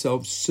they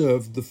themselves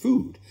served the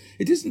food.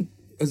 It isn't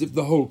as if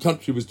the whole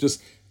country was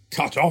just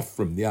cut off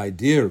from the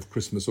idea of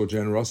Christmas or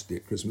generosity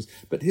at Christmas.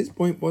 But his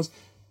point was,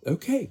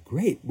 okay,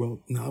 great, well,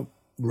 now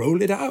roll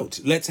it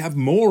out. Let's have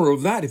more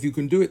of that. If you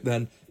can do it,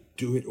 then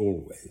do it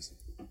always.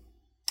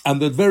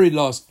 And the very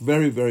last,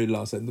 very, very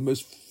last line, the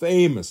most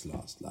famous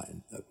last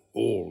line of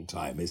all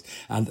time is,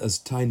 and as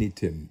Tiny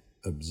Tim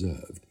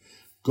observed,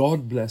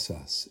 God bless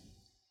us,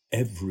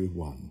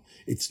 everyone.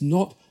 It's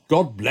not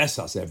God bless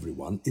us,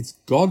 everyone. It's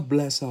God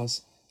bless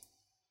us,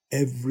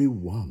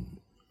 everyone.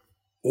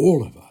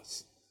 All of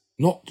us.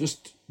 Not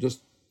just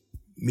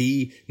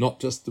me, not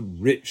just the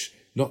rich,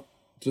 not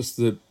just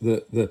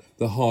the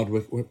hard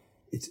work.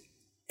 It's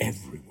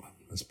everyone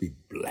must be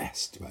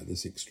blessed by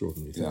this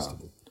extraordinary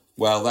festival.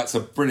 Well, that's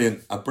a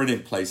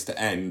brilliant place to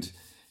end.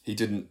 He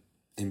didn't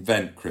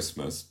invent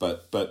Christmas,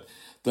 but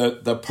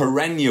the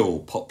perennial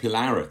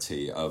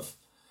popularity of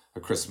A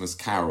Christmas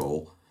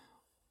Carol,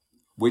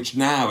 which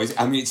now is,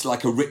 I mean, it's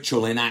like a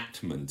ritual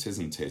enactment,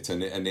 isn't it?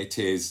 And it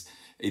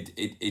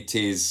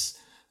is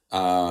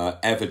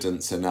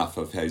evidence enough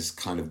of his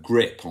kind of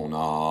grip on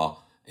our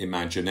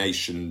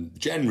imagination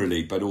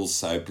generally, but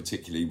also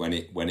particularly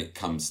when it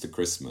comes to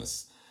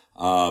Christmas.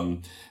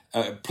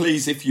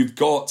 Please,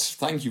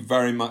 thank you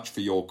very much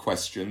for your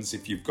questions.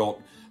 If you've got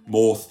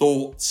more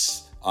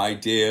thoughts,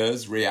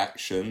 ideas,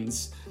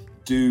 reactions,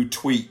 do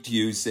tweet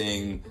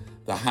using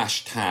the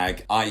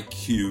hashtag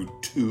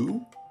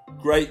IQ2.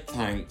 Great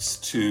thanks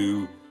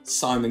to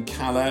Simon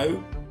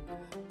Callow,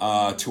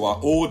 to our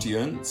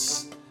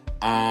audience,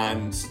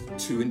 and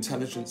to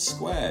Intelligence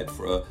Squared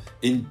for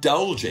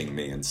indulging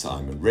me and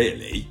Simon,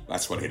 really.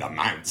 That's what it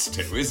amounts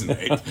to, isn't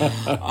it?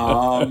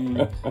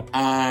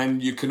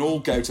 And you can all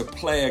go to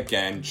Play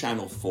Again,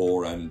 Channel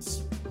 4, and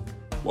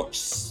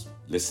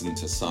listen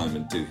to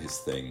Simon do his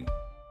thing.